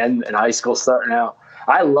band in high school starting out.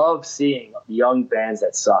 I love seeing young bands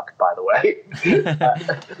that suck, by the way.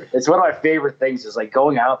 It's one of my favorite things, is like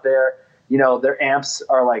going out there. Their amps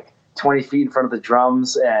are like 20 feet in front of the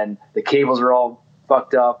drums, and the cables are all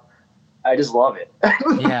fucked up. I just love it.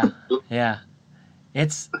 Yeah.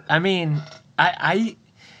 It's, I mean, I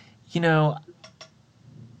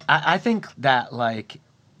think that like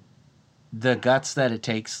the guts that it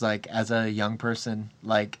takes, like as a young person,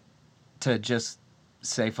 like to just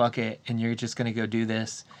say fuck it and you're just gonna go do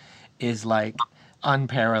this, is like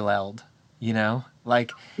unparalleled.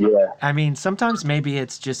 Like, yeah. I mean, sometimes maybe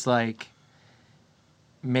it's just like,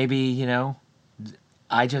 maybe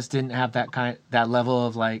I just didn't have that level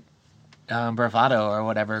of like bravado or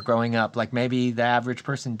whatever growing up. Like maybe the average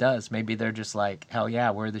person does. Maybe they're just like, hell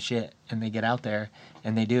yeah, we're the shit, and they get out there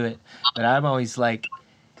and they do it. But I'm always like,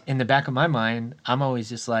 in the back of my mind, I'm always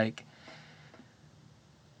just like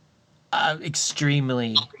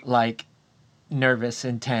extremely like nervous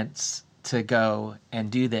and tense to go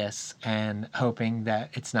and do this, and hoping that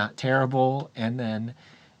it's not terrible. And then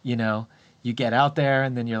you get out there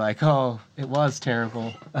and then you're like, oh, it was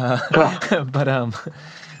terrible. But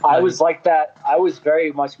I was like that. I was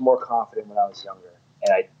very much more confident when I was younger,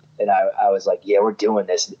 and I was like, yeah, we're doing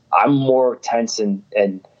this. I'm more tense and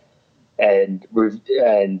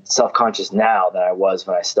self-conscious now than I was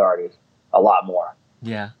when I started. A lot more.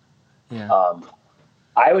 Yeah.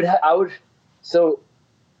 So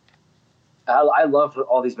I love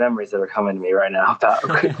all these memories that are coming to me right now about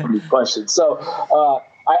these questions. So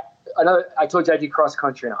I told you I did cross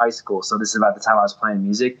country in high school. So this is about the time I was playing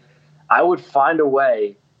music. I would find a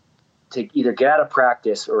way to either get out of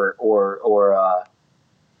practice or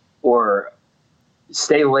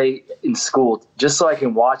stay late in school just so I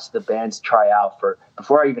can watch the bands try out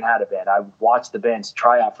before I even had a band. I would watch the bands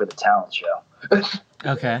try out for the talent show.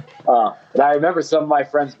 Okay. And I remember some of my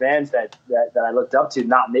friends' bands that I looked up to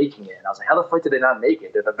not making it. And I was like, how the fuck did they not make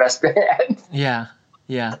it? They're the best band. Yeah.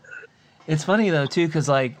 It's funny though too, because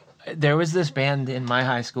like there was this band in my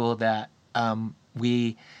high school that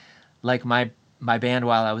we, like my band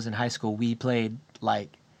while I was in high school, we played like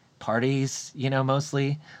parties,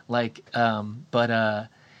 mostly like, but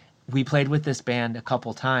we played with this band a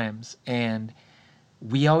couple times, and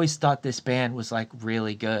we always thought this band was like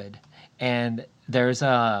really good. And there's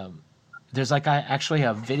like actually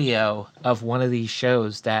a video of one of these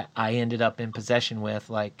shows that I ended up in possession with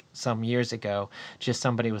like some years ago. Just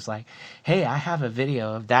somebody was like, hey, I have a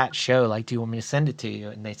video of that show. Like, do you want me to send it to you?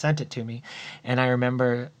 And they sent it to me. And I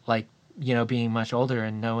remember like, being much older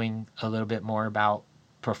and knowing a little bit more about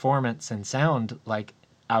performance and sound. Like,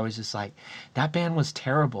 I was just like, that band was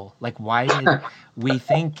terrible. Like, why did we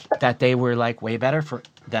think that they were like way better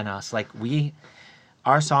than us? Like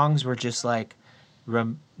our songs were just like,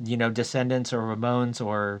 Descendants or Ramones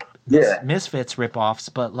or Misfits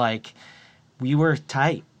ripoffs, but like we were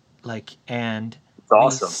tight, like, and it's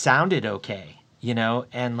awesome. We sounded okay,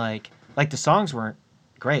 and like the songs weren't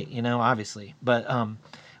great, obviously, but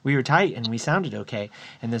we were tight and we sounded okay.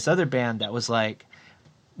 And this other band that was like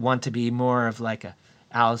want to be more of like a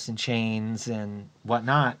Alice in Chains and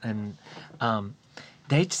whatnot, and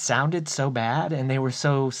they sounded so bad and they were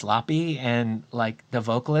so sloppy, and like the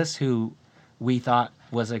vocalist, who we thought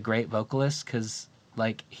was a great vocalist because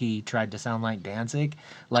like he tried to sound like Danzig,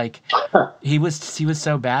 like he was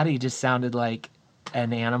so bad he just sounded like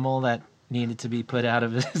an animal that needed to be put out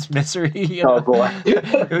of his misery. Oh boy.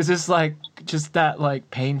 It was just that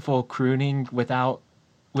like painful crooning without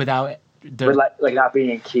With like not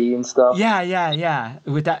being in key and stuff. Yeah.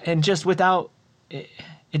 With that, and just without it,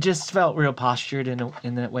 it just felt real postured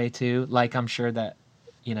in that way too. Like I'm sure that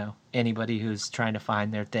anybody who's trying to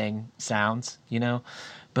find their thing sounds,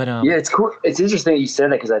 but Yeah, it's cool. It's interesting that you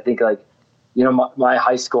said that because I think like my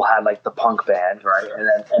high school had like the punk band, right,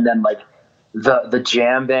 and then like the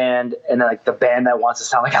jam band, and then like the band that wants to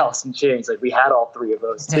sound like Alice in Chains. Like we had all three of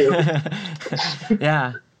those too.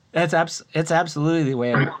 Yeah. It's absolutely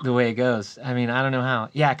the way it goes. I mean, I don't know how.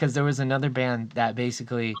 Yeah, because there was another band that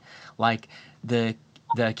basically, like the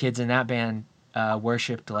kids in that band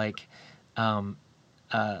worshipped like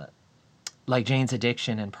Jane's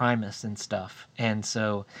Addiction and Primus and stuff, and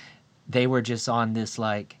so they were just on this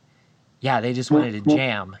like, yeah, they just wanted to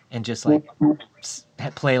jam and just like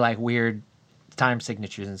play like weird time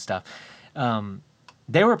signatures and stuff.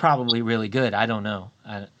 They were probably really good. I don't know.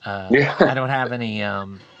 I don't have any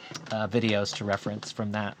videos to reference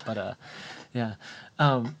from that, but yeah.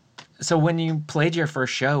 So when you played your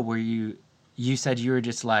first show, were you said you were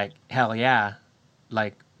just like, hell yeah,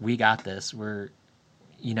 like we got this.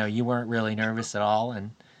 You weren't really nervous at all,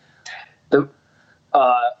 and the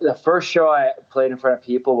first show I played in front of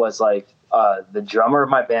people was like the drummer of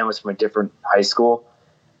my band was from a different high school,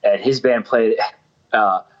 and his band played,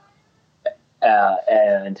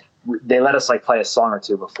 and they let us like play a song or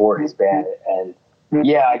two before his band, and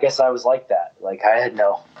yeah, I guess I was like that. Like I had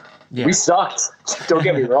no. Yeah. We sucked. Don't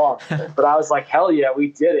get me wrong, but I was like, hell yeah, we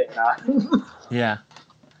did it. Yeah,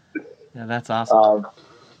 that's awesome.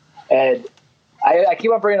 And I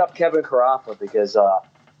keep on bringing up Kevin Carafa because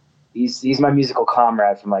he's my musical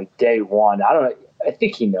comrade from like day one. I don't know. I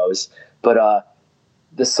think he knows, but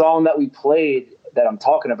the song that we played that I'm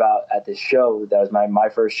talking about at this show, that was my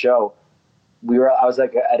first show. I was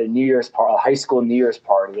like at a New Year's party, a high school New Year's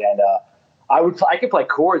party, and I could play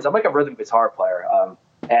chords. I'm like a rhythm guitar player,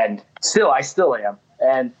 and I still am.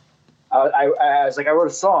 And I was like, I wrote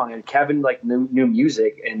a song, and Kevin like knew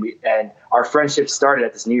music, and our friendship started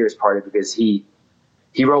at this New Year's party because he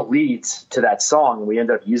wrote leads to that song, and we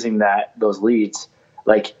ended up using those leads.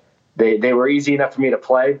 Like they were easy enough for me to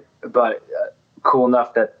play, but cool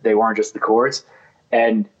enough that they weren't just the chords.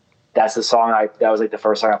 And that's the song that was like the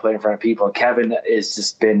first song I played in front of people. And Kevin has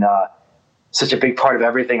just been such a big part of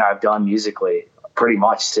everything I've done musically, pretty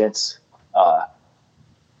much since.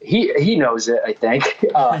 He knows it, I think.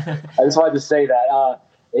 I just wanted to say that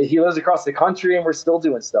he lives across the country, and we're still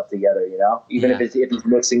doing stuff together. Even if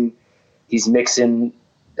he's mixing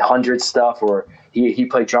 100 stuff, or he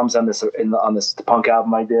played drums on this the punk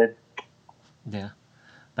album I did. Yeah,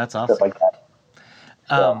 that's awesome. Stuff like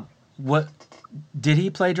that. What did he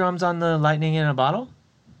play drums on the Lightning in a Bottle?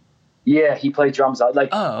 Yeah, he played drums on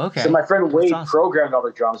Oh, okay. So my friend Wade programmed all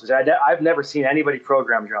the drums, which I've never seen anybody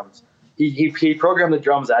program drums. He programmed the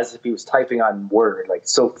drums as if he was typing on Word, like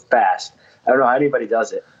so fast. I don't know how anybody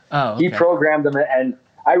does it. Oh, okay. He programmed them, and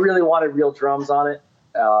I really wanted real drums on it,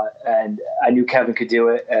 and I knew Kevin could do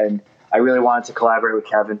it, and I really wanted to collaborate with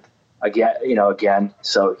Kevin again.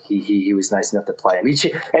 So he was nice enough to play them.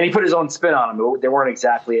 And he put his own spin on them. They weren't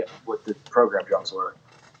exactly what the program drums were.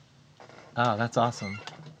 Oh, that's awesome.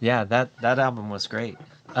 Yeah, that album was great.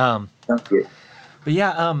 Thank you. But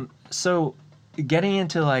yeah, so getting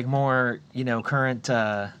into like more, current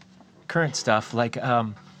stuff, like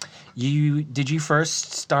did you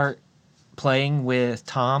first start playing with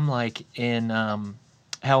Tom like in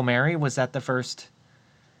Hail Mary? Was that the first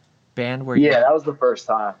band where that was the first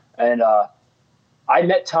time. And I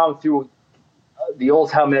met Tom through the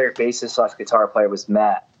old Hail Mary bassist / guitar player was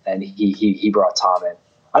Matt, and he brought Tom in.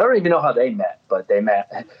 I don't even know how they met, but they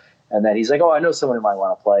met. And then he's like, "Oh, I know someone who might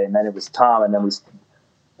want to play." And then it was Tom, and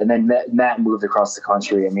then Matt moved across the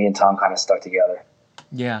country, and me and Tom kind of stuck together.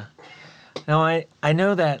 Yeah. No, I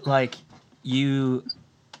know that like you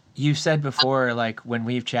said before, like when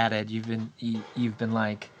we've chatted, you've been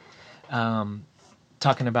like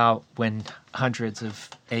talking about when Hundreds of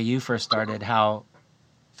AU first started, how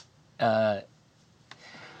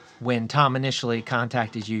when Tom initially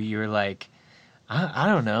contacted you, you were like, I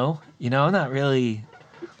don't know, I'm not really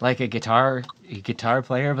like a guitar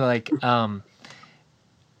player, but like, I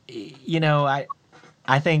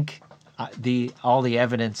think all the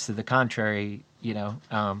evidence to the contrary,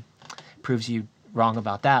 proves you wrong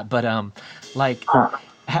about that. But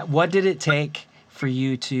what did it take for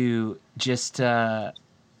you to just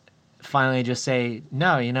finally just say,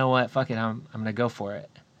 no, you know what, fuck it, I'm gonna go for it?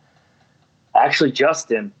 Actually,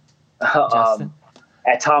 Justin.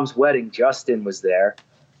 At Tom's wedding, Justin was there,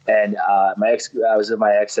 and I was with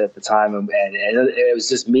my ex at the time, and it was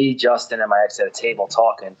just me, Justin, and my ex at a table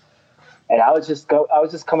talking. And I was just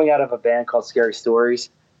coming out of a band called Scary Stories,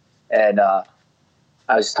 And I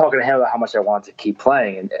was talking to him about how much I wanted to keep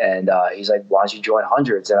playing, and he's like, "Why don't you join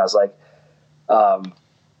Hundreds?" And I was like, "I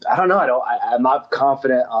don't know. I'm not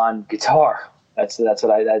confident on guitar." That's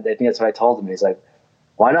what I think that's what I told him. He's like,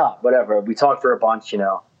 "Why not? Whatever." We talked for a bunch,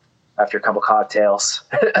 after a couple cocktails,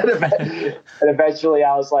 and eventually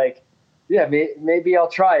I was like, "Yeah, maybe I'll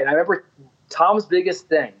try it." And I remember Tom's biggest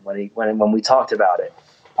thing when we talked about it.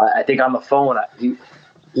 I think on the phone,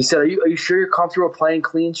 he said, "Are you sure you're comfortable playing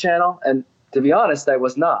clean channel?" And to be honest, I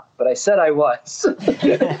was not, but I said I was.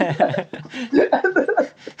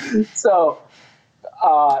 So,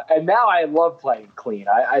 and now I love playing clean.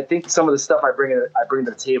 I think some of the stuff I bring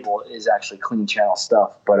to the table is actually clean channel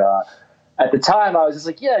stuff. But at the time, I was just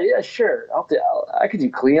like, yeah, sure, I could do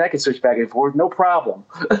clean. I could switch back and forth, no problem.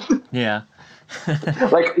 Yeah.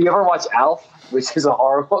 Like, you ever watch Alf, which is a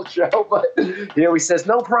horrible show, but he says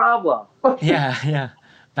no problem. Yeah.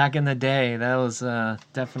 Back in the day, that was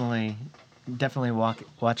definitely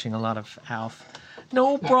watching a lot of Alf.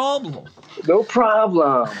 No problem. No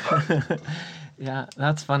problem. Yeah,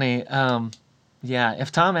 that's funny. Yeah,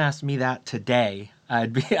 if Tom asked me that today,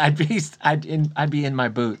 I'd be in my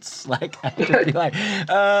boots. Like, I'd just be like,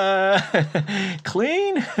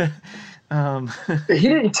 clean. He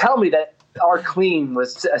didn't tell me that our clean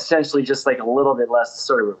was essentially just like a little bit less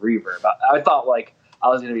sort of a reverb. I thought like I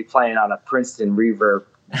was going to be playing on a Princeton reverb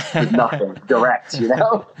with nothing direct,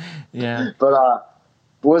 Yeah. But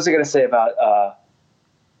what was I going to say about?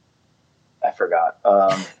 I forgot.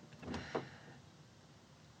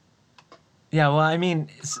 Yeah. Well, I mean,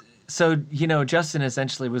 so Justin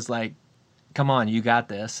essentially was like, "Come on, you got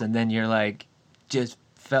this," and then you're like, just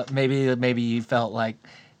felt maybe you felt like,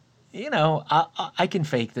 I can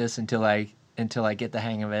fake this until I get the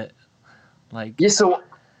hang of it. Like, yeah. So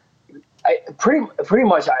I pretty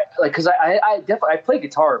much because I definitely I played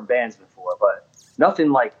guitar in bands before, but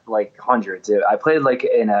nothing like Hundreds. I played like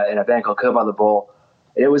in a band called Code by the Bull.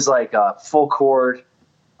 It was like full chord,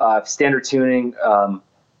 standard tuning,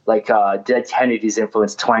 like Dead Kennedys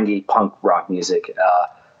influenced twangy punk rock music,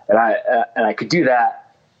 and I could do that.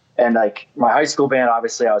 And like my high school band,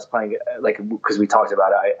 obviously I was playing like because we talked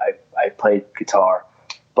about it. I played guitar,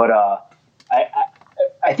 but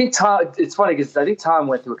I think Tom. It's funny because I think Tom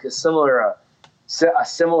went through a similar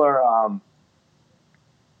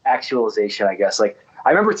actualization, I guess. Like I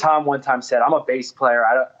remember Tom one time said, "I'm a bass player.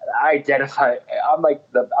 I'm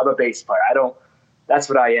a bass player. That's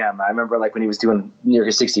what I am." I remember like when he was doing New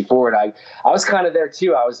York 64, and I was kind of there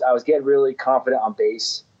too. I was getting really confident on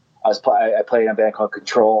bass. I played in a band called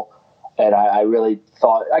Control, and I really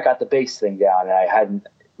thought I got the bass thing down, and I hadn't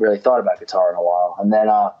really thought about guitar in a while.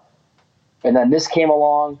 And then this came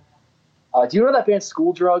along. Do you know that band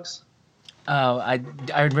School Drugs? Oh, I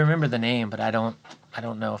remember the name, but I don't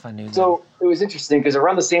know if I knew. So it was interesting because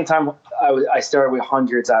around the same time I started with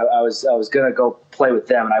Hundreds, I was gonna go play with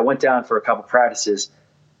them, and I went down for a couple practices,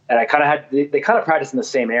 and I kind of they kind of practiced in the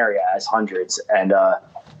same area as Hundreds, and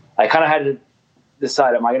I kind of had to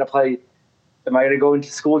decide: am I going to go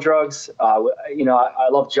into School Drugs? I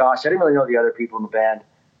love Josh. I didn't really know the other people in the band,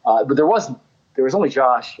 but there was only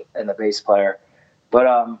Josh and the bass player, but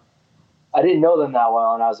I didn't know them that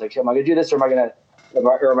well, and I was like, am I going to do this, or am I going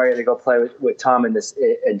to go play with Tom and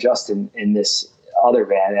Justin in this other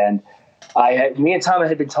band? And me and Tom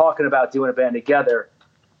had been talking about doing a band together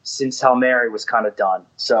since Hail Mary was kind of done,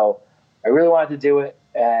 so I really wanted to do it,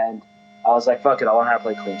 and I was like, fuck it, I learn how to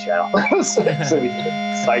play clean channel. so we did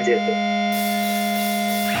it. So I did it.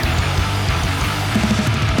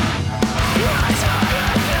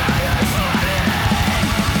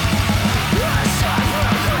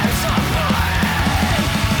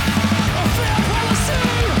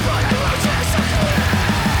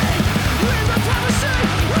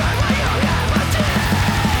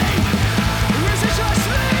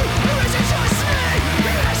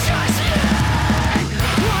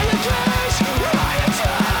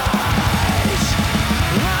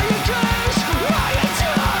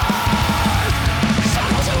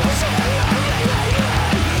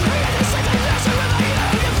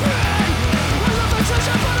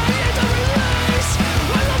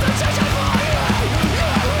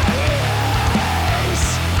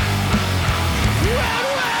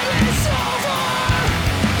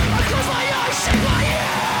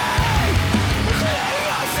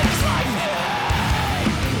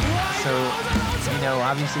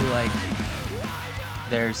 Obviously, like,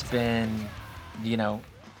 there's been,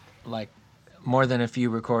 like more than a few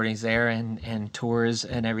recordings there and tours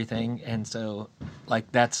and everything, and so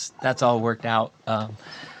like that's all worked out,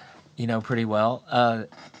 pretty well.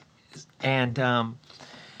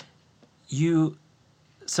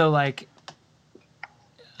 So like,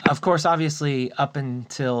 of course, obviously, up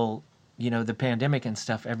until the pandemic and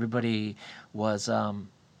stuff, everybody was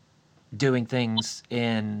doing things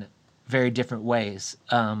in very different ways,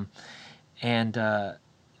 and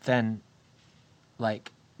then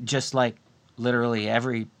like just like literally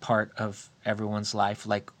every part of everyone's life,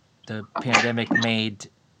 like the pandemic made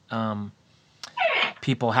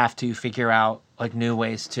people have to figure out like new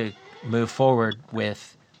ways to move forward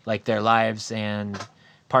with like their lives and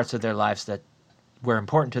parts of their lives that were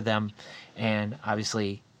important to them, and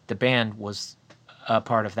obviously the band was a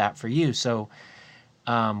part of that for you. So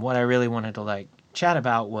what I really wanted to like chat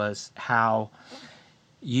about was how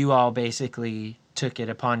you all basically took it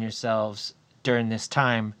upon yourselves during this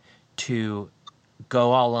time to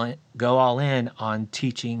go all in on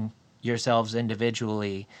teaching yourselves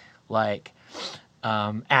individually like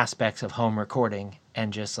aspects of home recording,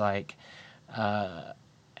 and just like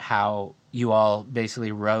how you all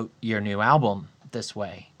basically wrote your new album this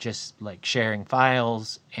way, just like sharing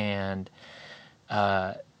files and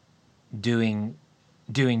doing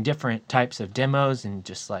different types of demos and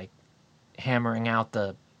just like hammering out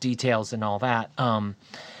the details and all that. And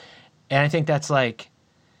I think that's like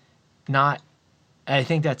not, I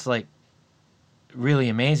think that's like really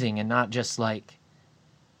amazing, and not just like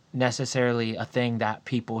necessarily a thing that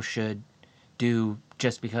people should do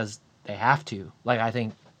just because they have to. Like, I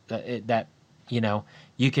think that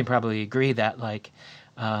you can probably agree that like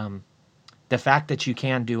the fact that you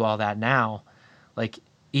can do all that now, like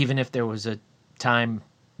even if there was a time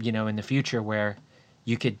in the future where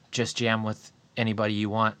you could just jam with anybody you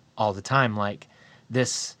want all the time, like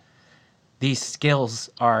these skills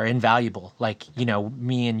are invaluable. Like,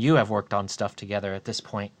 me and you have worked on stuff together at this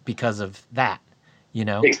point because of that,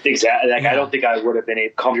 Exactly. Like, Yeah. I don't think I would have been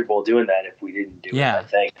comfortable doing that if we didn't do it, I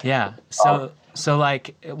think. Yeah. So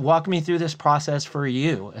like, walk me through this process for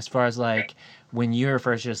you, as far as like when you were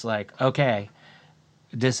first just like, okay,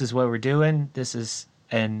 this is what we're doing.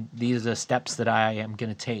 And these are the steps that I am going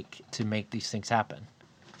to take to make these things happen.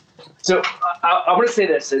 So I want to say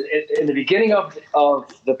this. In the beginning of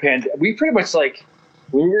the pandemic, we pretty much like,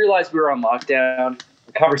 when we realized we were on lockdown,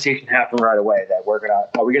 the conversation happened right away that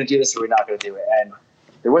are we going to do this or are we not going to do it? And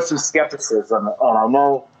there was some skepticism. I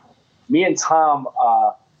know me and Tom,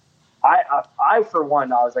 I for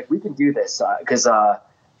one, I was like, we can do this because I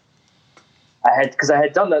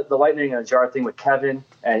had done the lightning in a jar thing with Kevin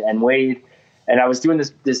and Wade, and I was doing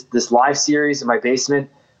this live series in my basement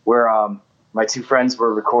where my two friends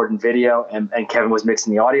were recording video and Kevin was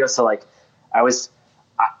mixing the audio. So like I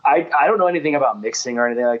don't know anything about mixing or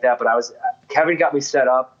anything like that, but Kevin got me set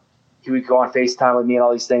up. He would go on FaceTime with me and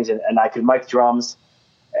all these things, and I could mic drums,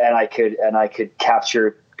 and I could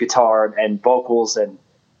capture guitar and vocals and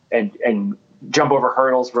jump over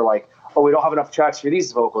hurdles. We're like, oh, we don't have enough tracks for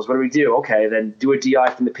these vocals. What do we do? Okay, then do a DI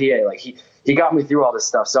from the PA. Like he got me through all this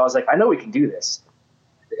stuff. So I was like, I know we can do this.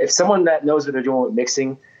 If someone that knows what they're doing with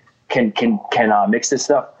mixing can mix this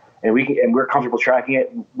stuff, and we're comfortable tracking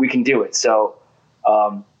it, we can do it. So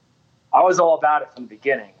I was all about it from the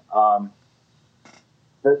beginning.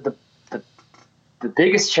 The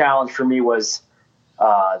biggest challenge for me was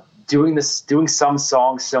doing some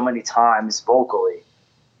songs so many times vocally,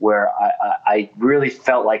 where I really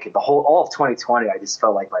felt like all of 2020, I just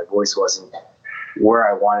felt like my voice wasn't where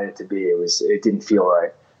I wanted it to be. It didn't feel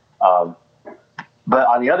right. But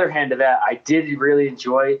on the other hand of that, I did really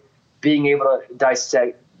enjoy being able to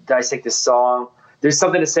dissect this song. There's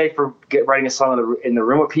something to say for writing a song in the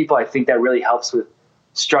room with people. I think that really helps with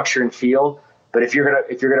structure and feel. But if you're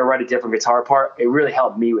gonna write a different guitar part, it really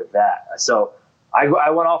helped me with that. So I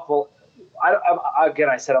went off. Well,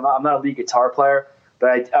 I said I'm not a lead guitar player,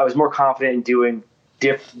 but I was more confident in doing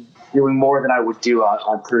more than I would do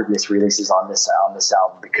on previous releases on this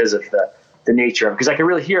album because of the nature of it. Because I can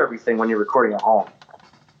really hear everything when you're recording at home.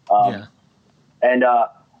 And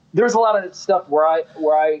there was a lot of stuff where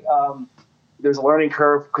there's a learning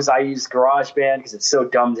curve because I use GarageBand because it's so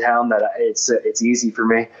dumbed down that it's easy for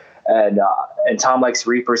me. And Tom likes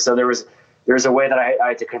Reaper, so there was a way that I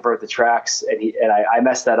had to convert the tracks, and I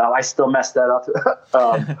messed that up. I still messed that up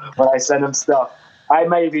when I send him stuff. I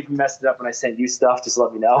might have even messed it up when I send you stuff. Just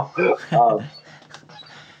let me know.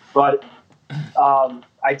 But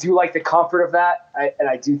I do like the comfort of that, and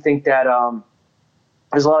I do think that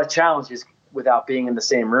there's a lot of challenges without being in the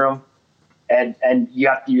same room, and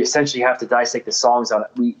you essentially have to dissect the songs on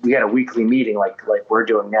it. We had a weekly meeting like we're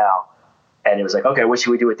doing now, and it was like, okay, what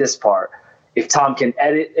should we do with this part? If Tom can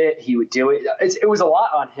edit it, he would do it. It was a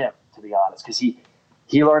lot on him, to be honest, because he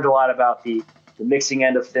learned a lot about the mixing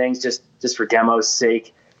end of things just for demo's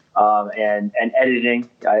sake, and editing,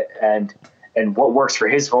 and and what works for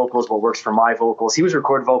his vocals, what works for my vocals. He was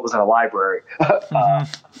recording vocals in a library. But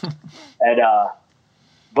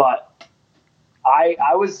I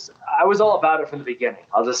was all about it from the beginning.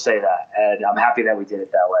 I'll just say that, and I'm happy that we did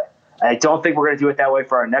it that way. I don't think we're going to do it that way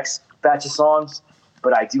for our next batch of songs,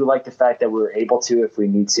 but I do like the fact that we were able to if we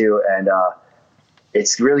need to, and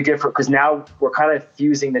it's really good because now we're kind of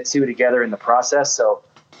fusing the two together in the process. So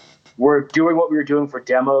we're doing what we were doing for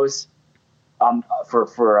demos,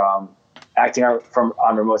 for acting out from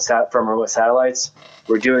remote satellites.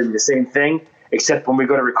 We're doing the same thing, except when we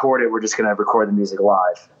go to record it, we're just going to record the music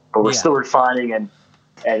live. But we're still refining and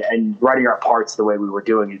writing our parts the way we were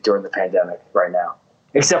doing it during the pandemic right now.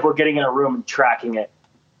 Except we're getting in a room and tracking it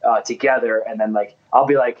together, and then like I'll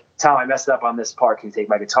be like, Tom, I messed up on this part. Can you take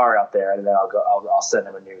my guitar out there? And then I'll send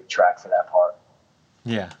him a new track for that part.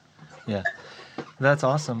 Yeah, that's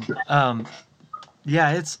awesome.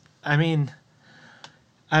 It's. I mean,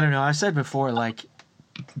 I don't know. I said before, like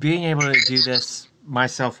being able to do this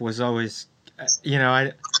myself was always,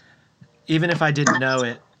 I even if I didn't know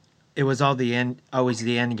it, it was always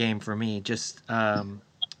the end game for me. Just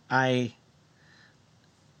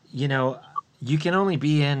you can only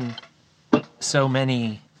be in so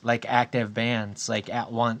many like active bands like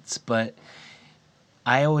at once, but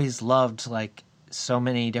I always loved like so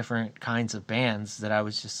many different kinds of bands that I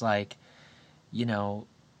was just like,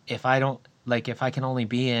 if I can only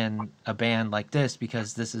be in a band like this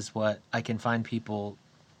because this is what I can find people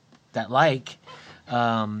that like,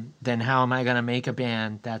 then how am I going to make a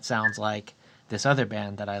band that sounds like this other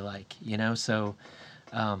band that I like, So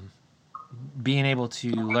being able to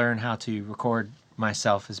learn how to record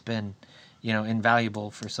myself has been, invaluable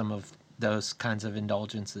for some of those kinds of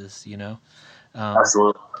indulgences,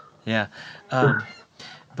 Absolutely. Yeah.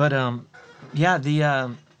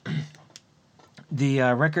 The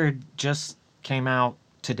record just came out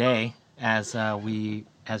today as we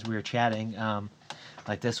were chatting.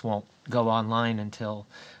 Like this won't go online until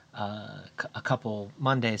a couple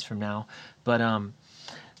Mondays from now. But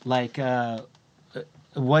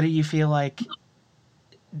what do you feel like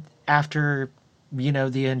after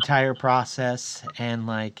the entire process and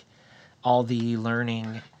like all the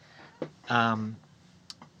learning and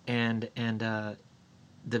the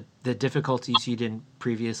difficulties you didn't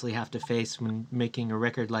previously have to face when making a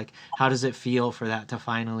record? Like, how does it feel for that to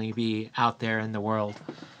finally be out there in the world?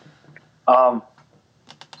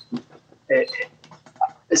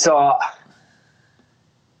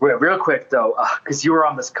 Real quick though, because you were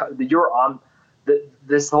on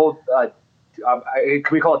this whole. Can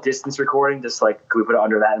we call it distance recording? Just like, can we put it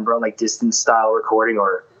under that umbrella, like distance style recording,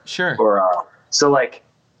 or sure? Or so like,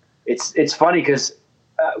 it's funny because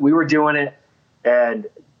we were doing it, and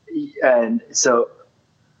so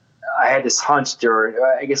I had this hunch during,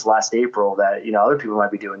 I guess, last April that other people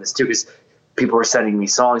might be doing this too, because people were sending me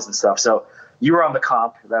songs and stuff. So you were on the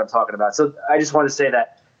comp that I'm talking about. So I just wanted to say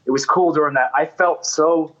that it was cool during that. I felt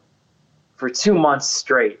so for 2 months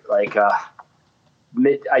straight, like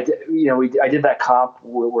I did that comp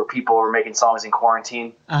where people were making songs in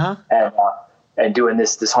quarantine, and doing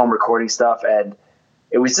this home recording stuff, and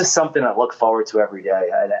it was just something I look forward to every day,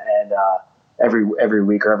 and every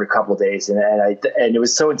week or every couple of days, and it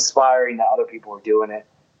was so inspiring that other people were doing it,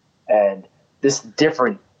 and the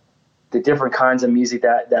different kinds of music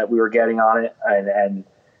that we were getting on it, and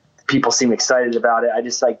people seemed excited about it. I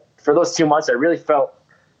just, like, for those 2 months, I really felt.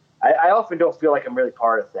 I often don't feel like I'm really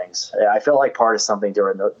part of things. I felt like part of something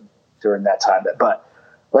during that time. But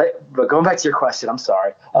going back to your question, I'm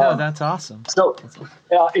sorry. No, that's awesome. So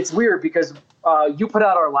it's weird because you put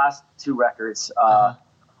out our last 2 records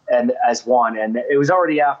and as one, and it was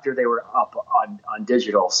already after they were up on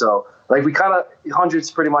digital. So like we kind of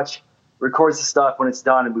Hundreds pretty much records the stuff when it's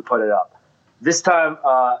done and we put it up. This time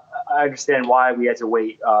I understand why we had to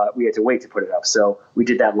wait. We had to wait to put it up. So we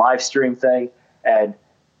did that live stream thing, and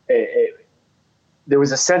there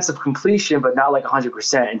was a sense of completion, but not like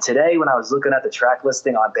 100%. And today, when I was looking at the track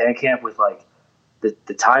listing on Bandcamp with like the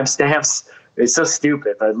timestamps, it's so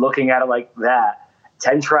stupid. But looking at it like that,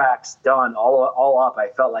 10 tracks done, all up, I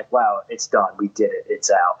felt like, wow, it's done. We did it.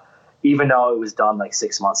 It's out. Even though it was done like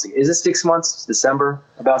 6 months ago. Is it 6 months? December?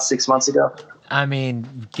 About 6 months ago? I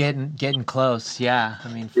mean, getting close. Yeah.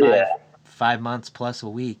 I mean, 5 months plus a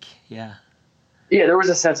week. Yeah. Yeah, there was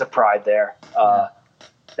a sense of pride there.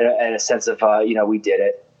 And a sense of, we did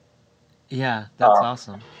it. Yeah, that's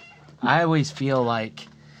awesome. I always feel like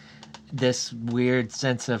this weird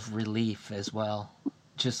sense of relief as well.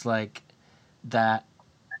 Just like that's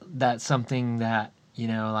something that,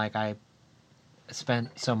 like I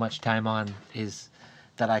spent so much time on, is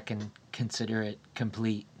that I can consider it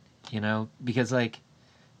complete, because like,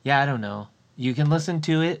 I don't know. you can listen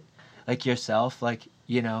to it like yourself, like,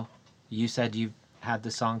 you said you've had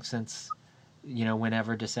the song since,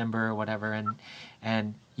 whenever, December or whatever,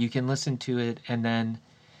 and you can listen to it, and then,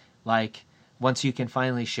 like, once you can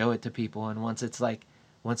finally show it to people, and once it's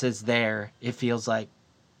there, it feels like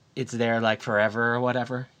it's there like forever or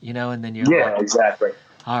whatever, and then you're Yeah, like, exactly.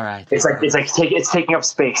 all right. It's taking up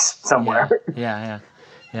space somewhere. Yeah.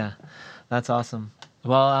 That's awesome.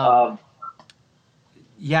 Well,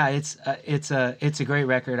 yeah, it's a great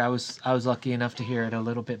record. I was lucky enough to hear it a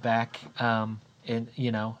little bit back, in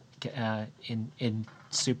in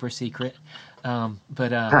super secret,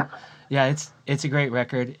 but yeah, it's a great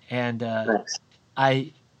record, and Thanks.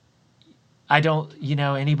 I I don't,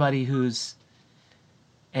 anybody who's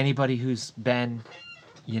been,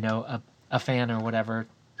 a fan or whatever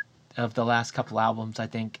of the last couple albums, I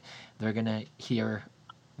think they're gonna hear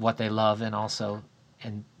what they love, and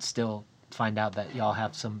still find out that y'all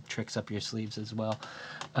have some tricks up your sleeves as well.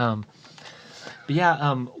 Um, but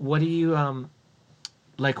yeah, what do you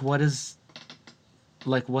like? What's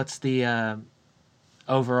the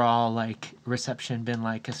overall like reception been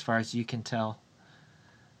like, as far as you can tell?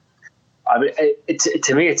 I mean,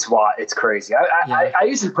 to me, it's crazy. I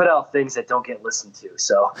usually put out things that don't get listened to.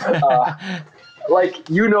 So, like,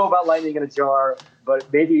 about Lightning in a Jar, but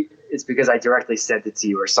maybe it's because I directly sent it to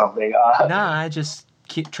you or something. No, I just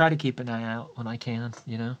try to keep an eye out when I can.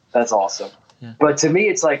 That's awesome. Yeah. But to me,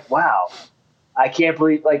 it's like, wow, I can't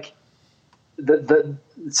believe, like, the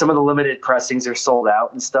some of the limited pressings are sold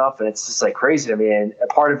out and stuff, and it's just like crazy to me. And a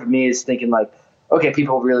part of me is thinking, like, okay,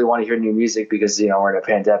 people really want to hear new music because we're in a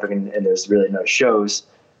pandemic and there's really no shows.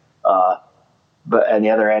 But the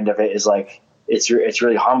other end of it is like it's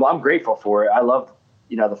really humble. I'm grateful for it. I love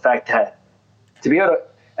the fact that to be able to,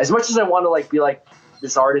 as much as I want to like be like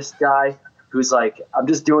this artist guy who's like, I'm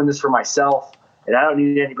just doing this for myself and I don't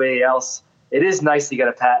need anybody else. It is nice to get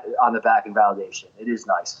a pat on the back and validation. It is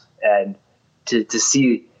nice, and to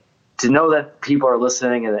know that people are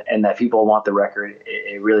listening and that people want the record,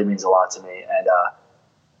 it really means a lot to me. And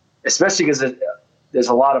especially because there's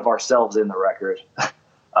a lot of ourselves in the record.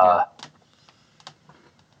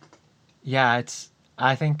 Yeah,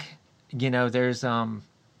 I think, there's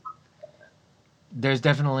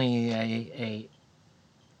definitely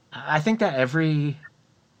I think that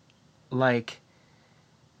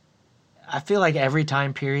I feel like every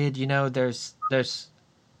time period, there's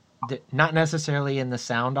not necessarily in the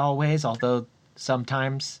sound always, although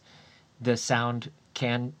sometimes the sound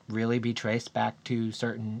can really be traced back to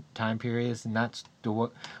certain time periods, and that's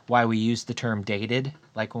why we use the term dated,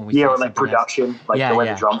 like when we say or like production, the way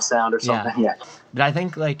the drums sound or something. Yeah. But I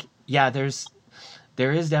think there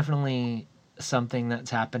is definitely something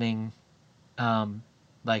that's happening,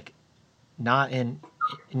 like not in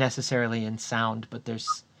necessarily in sound, but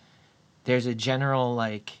there's a general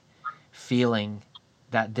like feeling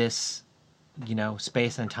that this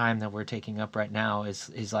space and time that we're taking up right now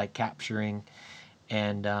is like capturing,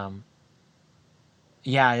 and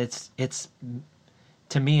it's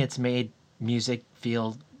to me it's made music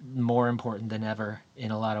feel more important than ever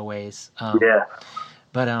in a lot of ways.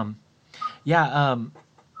 But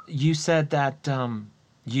you said that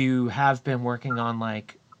you have been working on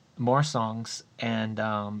like more songs, and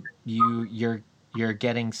you're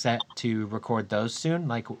getting set to record those soon.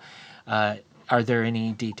 Like, are there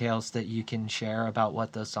any details that you can share about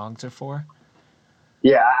what those songs are for?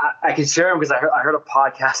 Yeah, I can share them because I heard a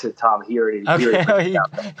podcast with Tom. He already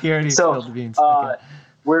spilled the beans.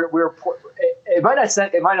 It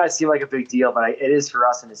might not seem like a big deal, but it is for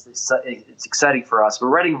us, and it's exciting for us. We're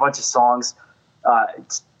writing a bunch of songs.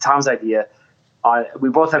 It's Tom's idea. We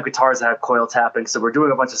both have guitars that have coil tapping, so we're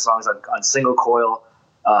doing a bunch of songs on single coil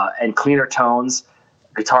and cleaner tones,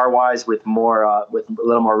 guitar wise, with a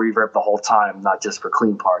little more reverb the whole time, not just for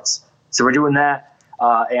clean parts. So we're doing that,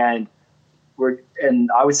 and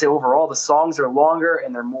I would say overall the songs are longer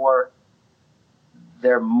and they're more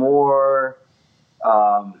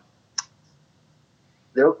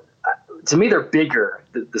to me they're bigger.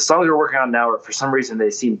 The songs we're working on now, for some reason,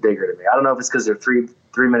 they seem bigger to me. I don't know if it's because they're 3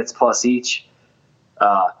 minutes plus each,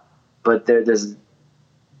 but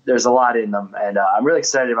there's a lot in them, and I'm really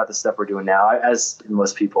excited about the stuff we're doing now, as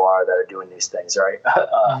most people are that are doing these things, right?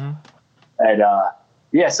 And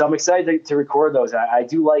so I'm excited to record those.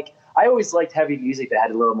 I always liked heavy music that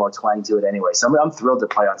had a little more twang to it anyway, so I'm thrilled to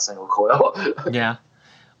play on single coil. Yeah.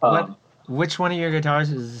 Which one of your guitars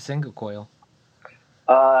is a single coil?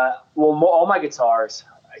 All my guitars,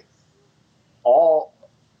 all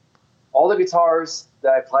the guitars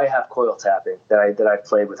that I play have coil tapping that I've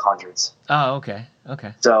played with hundreds. Oh, okay.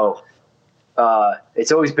 So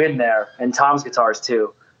it's always been there, and Tom's guitars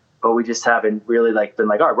too. but we just haven't really like been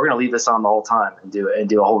like, all right, we're gonna leave this on the whole time and do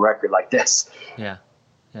a whole record like this. Yeah.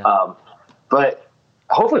 But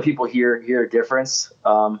hopefully people hear a difference.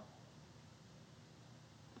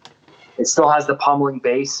 It still has the pummeling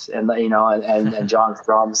bass and and John's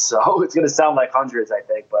drums, so it's gonna sound like Hundreds, I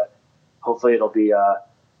think, but hopefully it'll be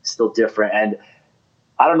still different. And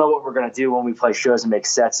I don't know what we're gonna do when we play shows and make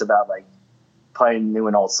sets about like playing new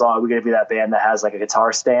and old songs. Are we gonna be that band that has like a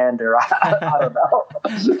guitar stand, or I don't know.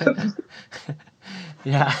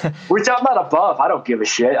 Yeah. Which I'm not above. I don't give a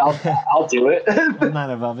shit. I'll do it. I'm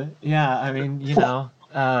not above it. Yeah, I mean,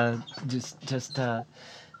 just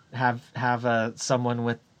have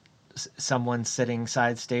someone sitting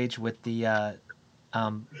side stage with the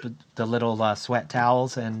little sweat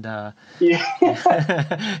towels and yeah,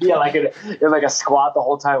 like a squat the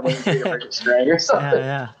whole time waiting for you to break a string or something.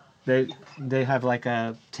 Yeah. They have like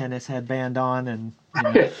a tennis headband on and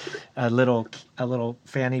a little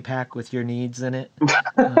fanny pack with your needs in it.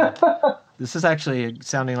 This is actually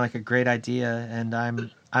sounding like a great idea, and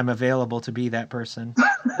I'm available to be that person.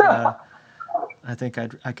 I think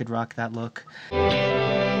I could rock that look.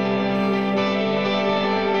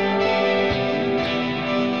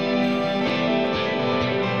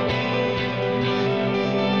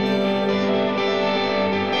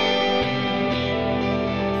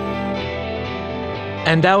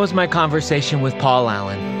 And that was my conversation with Paul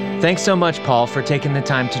Allen. Thanks so much, Paul, for taking the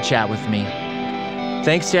time to chat with me.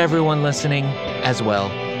 Thanks to everyone listening as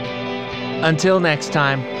well. Until next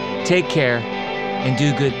time, take care and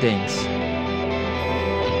do good things.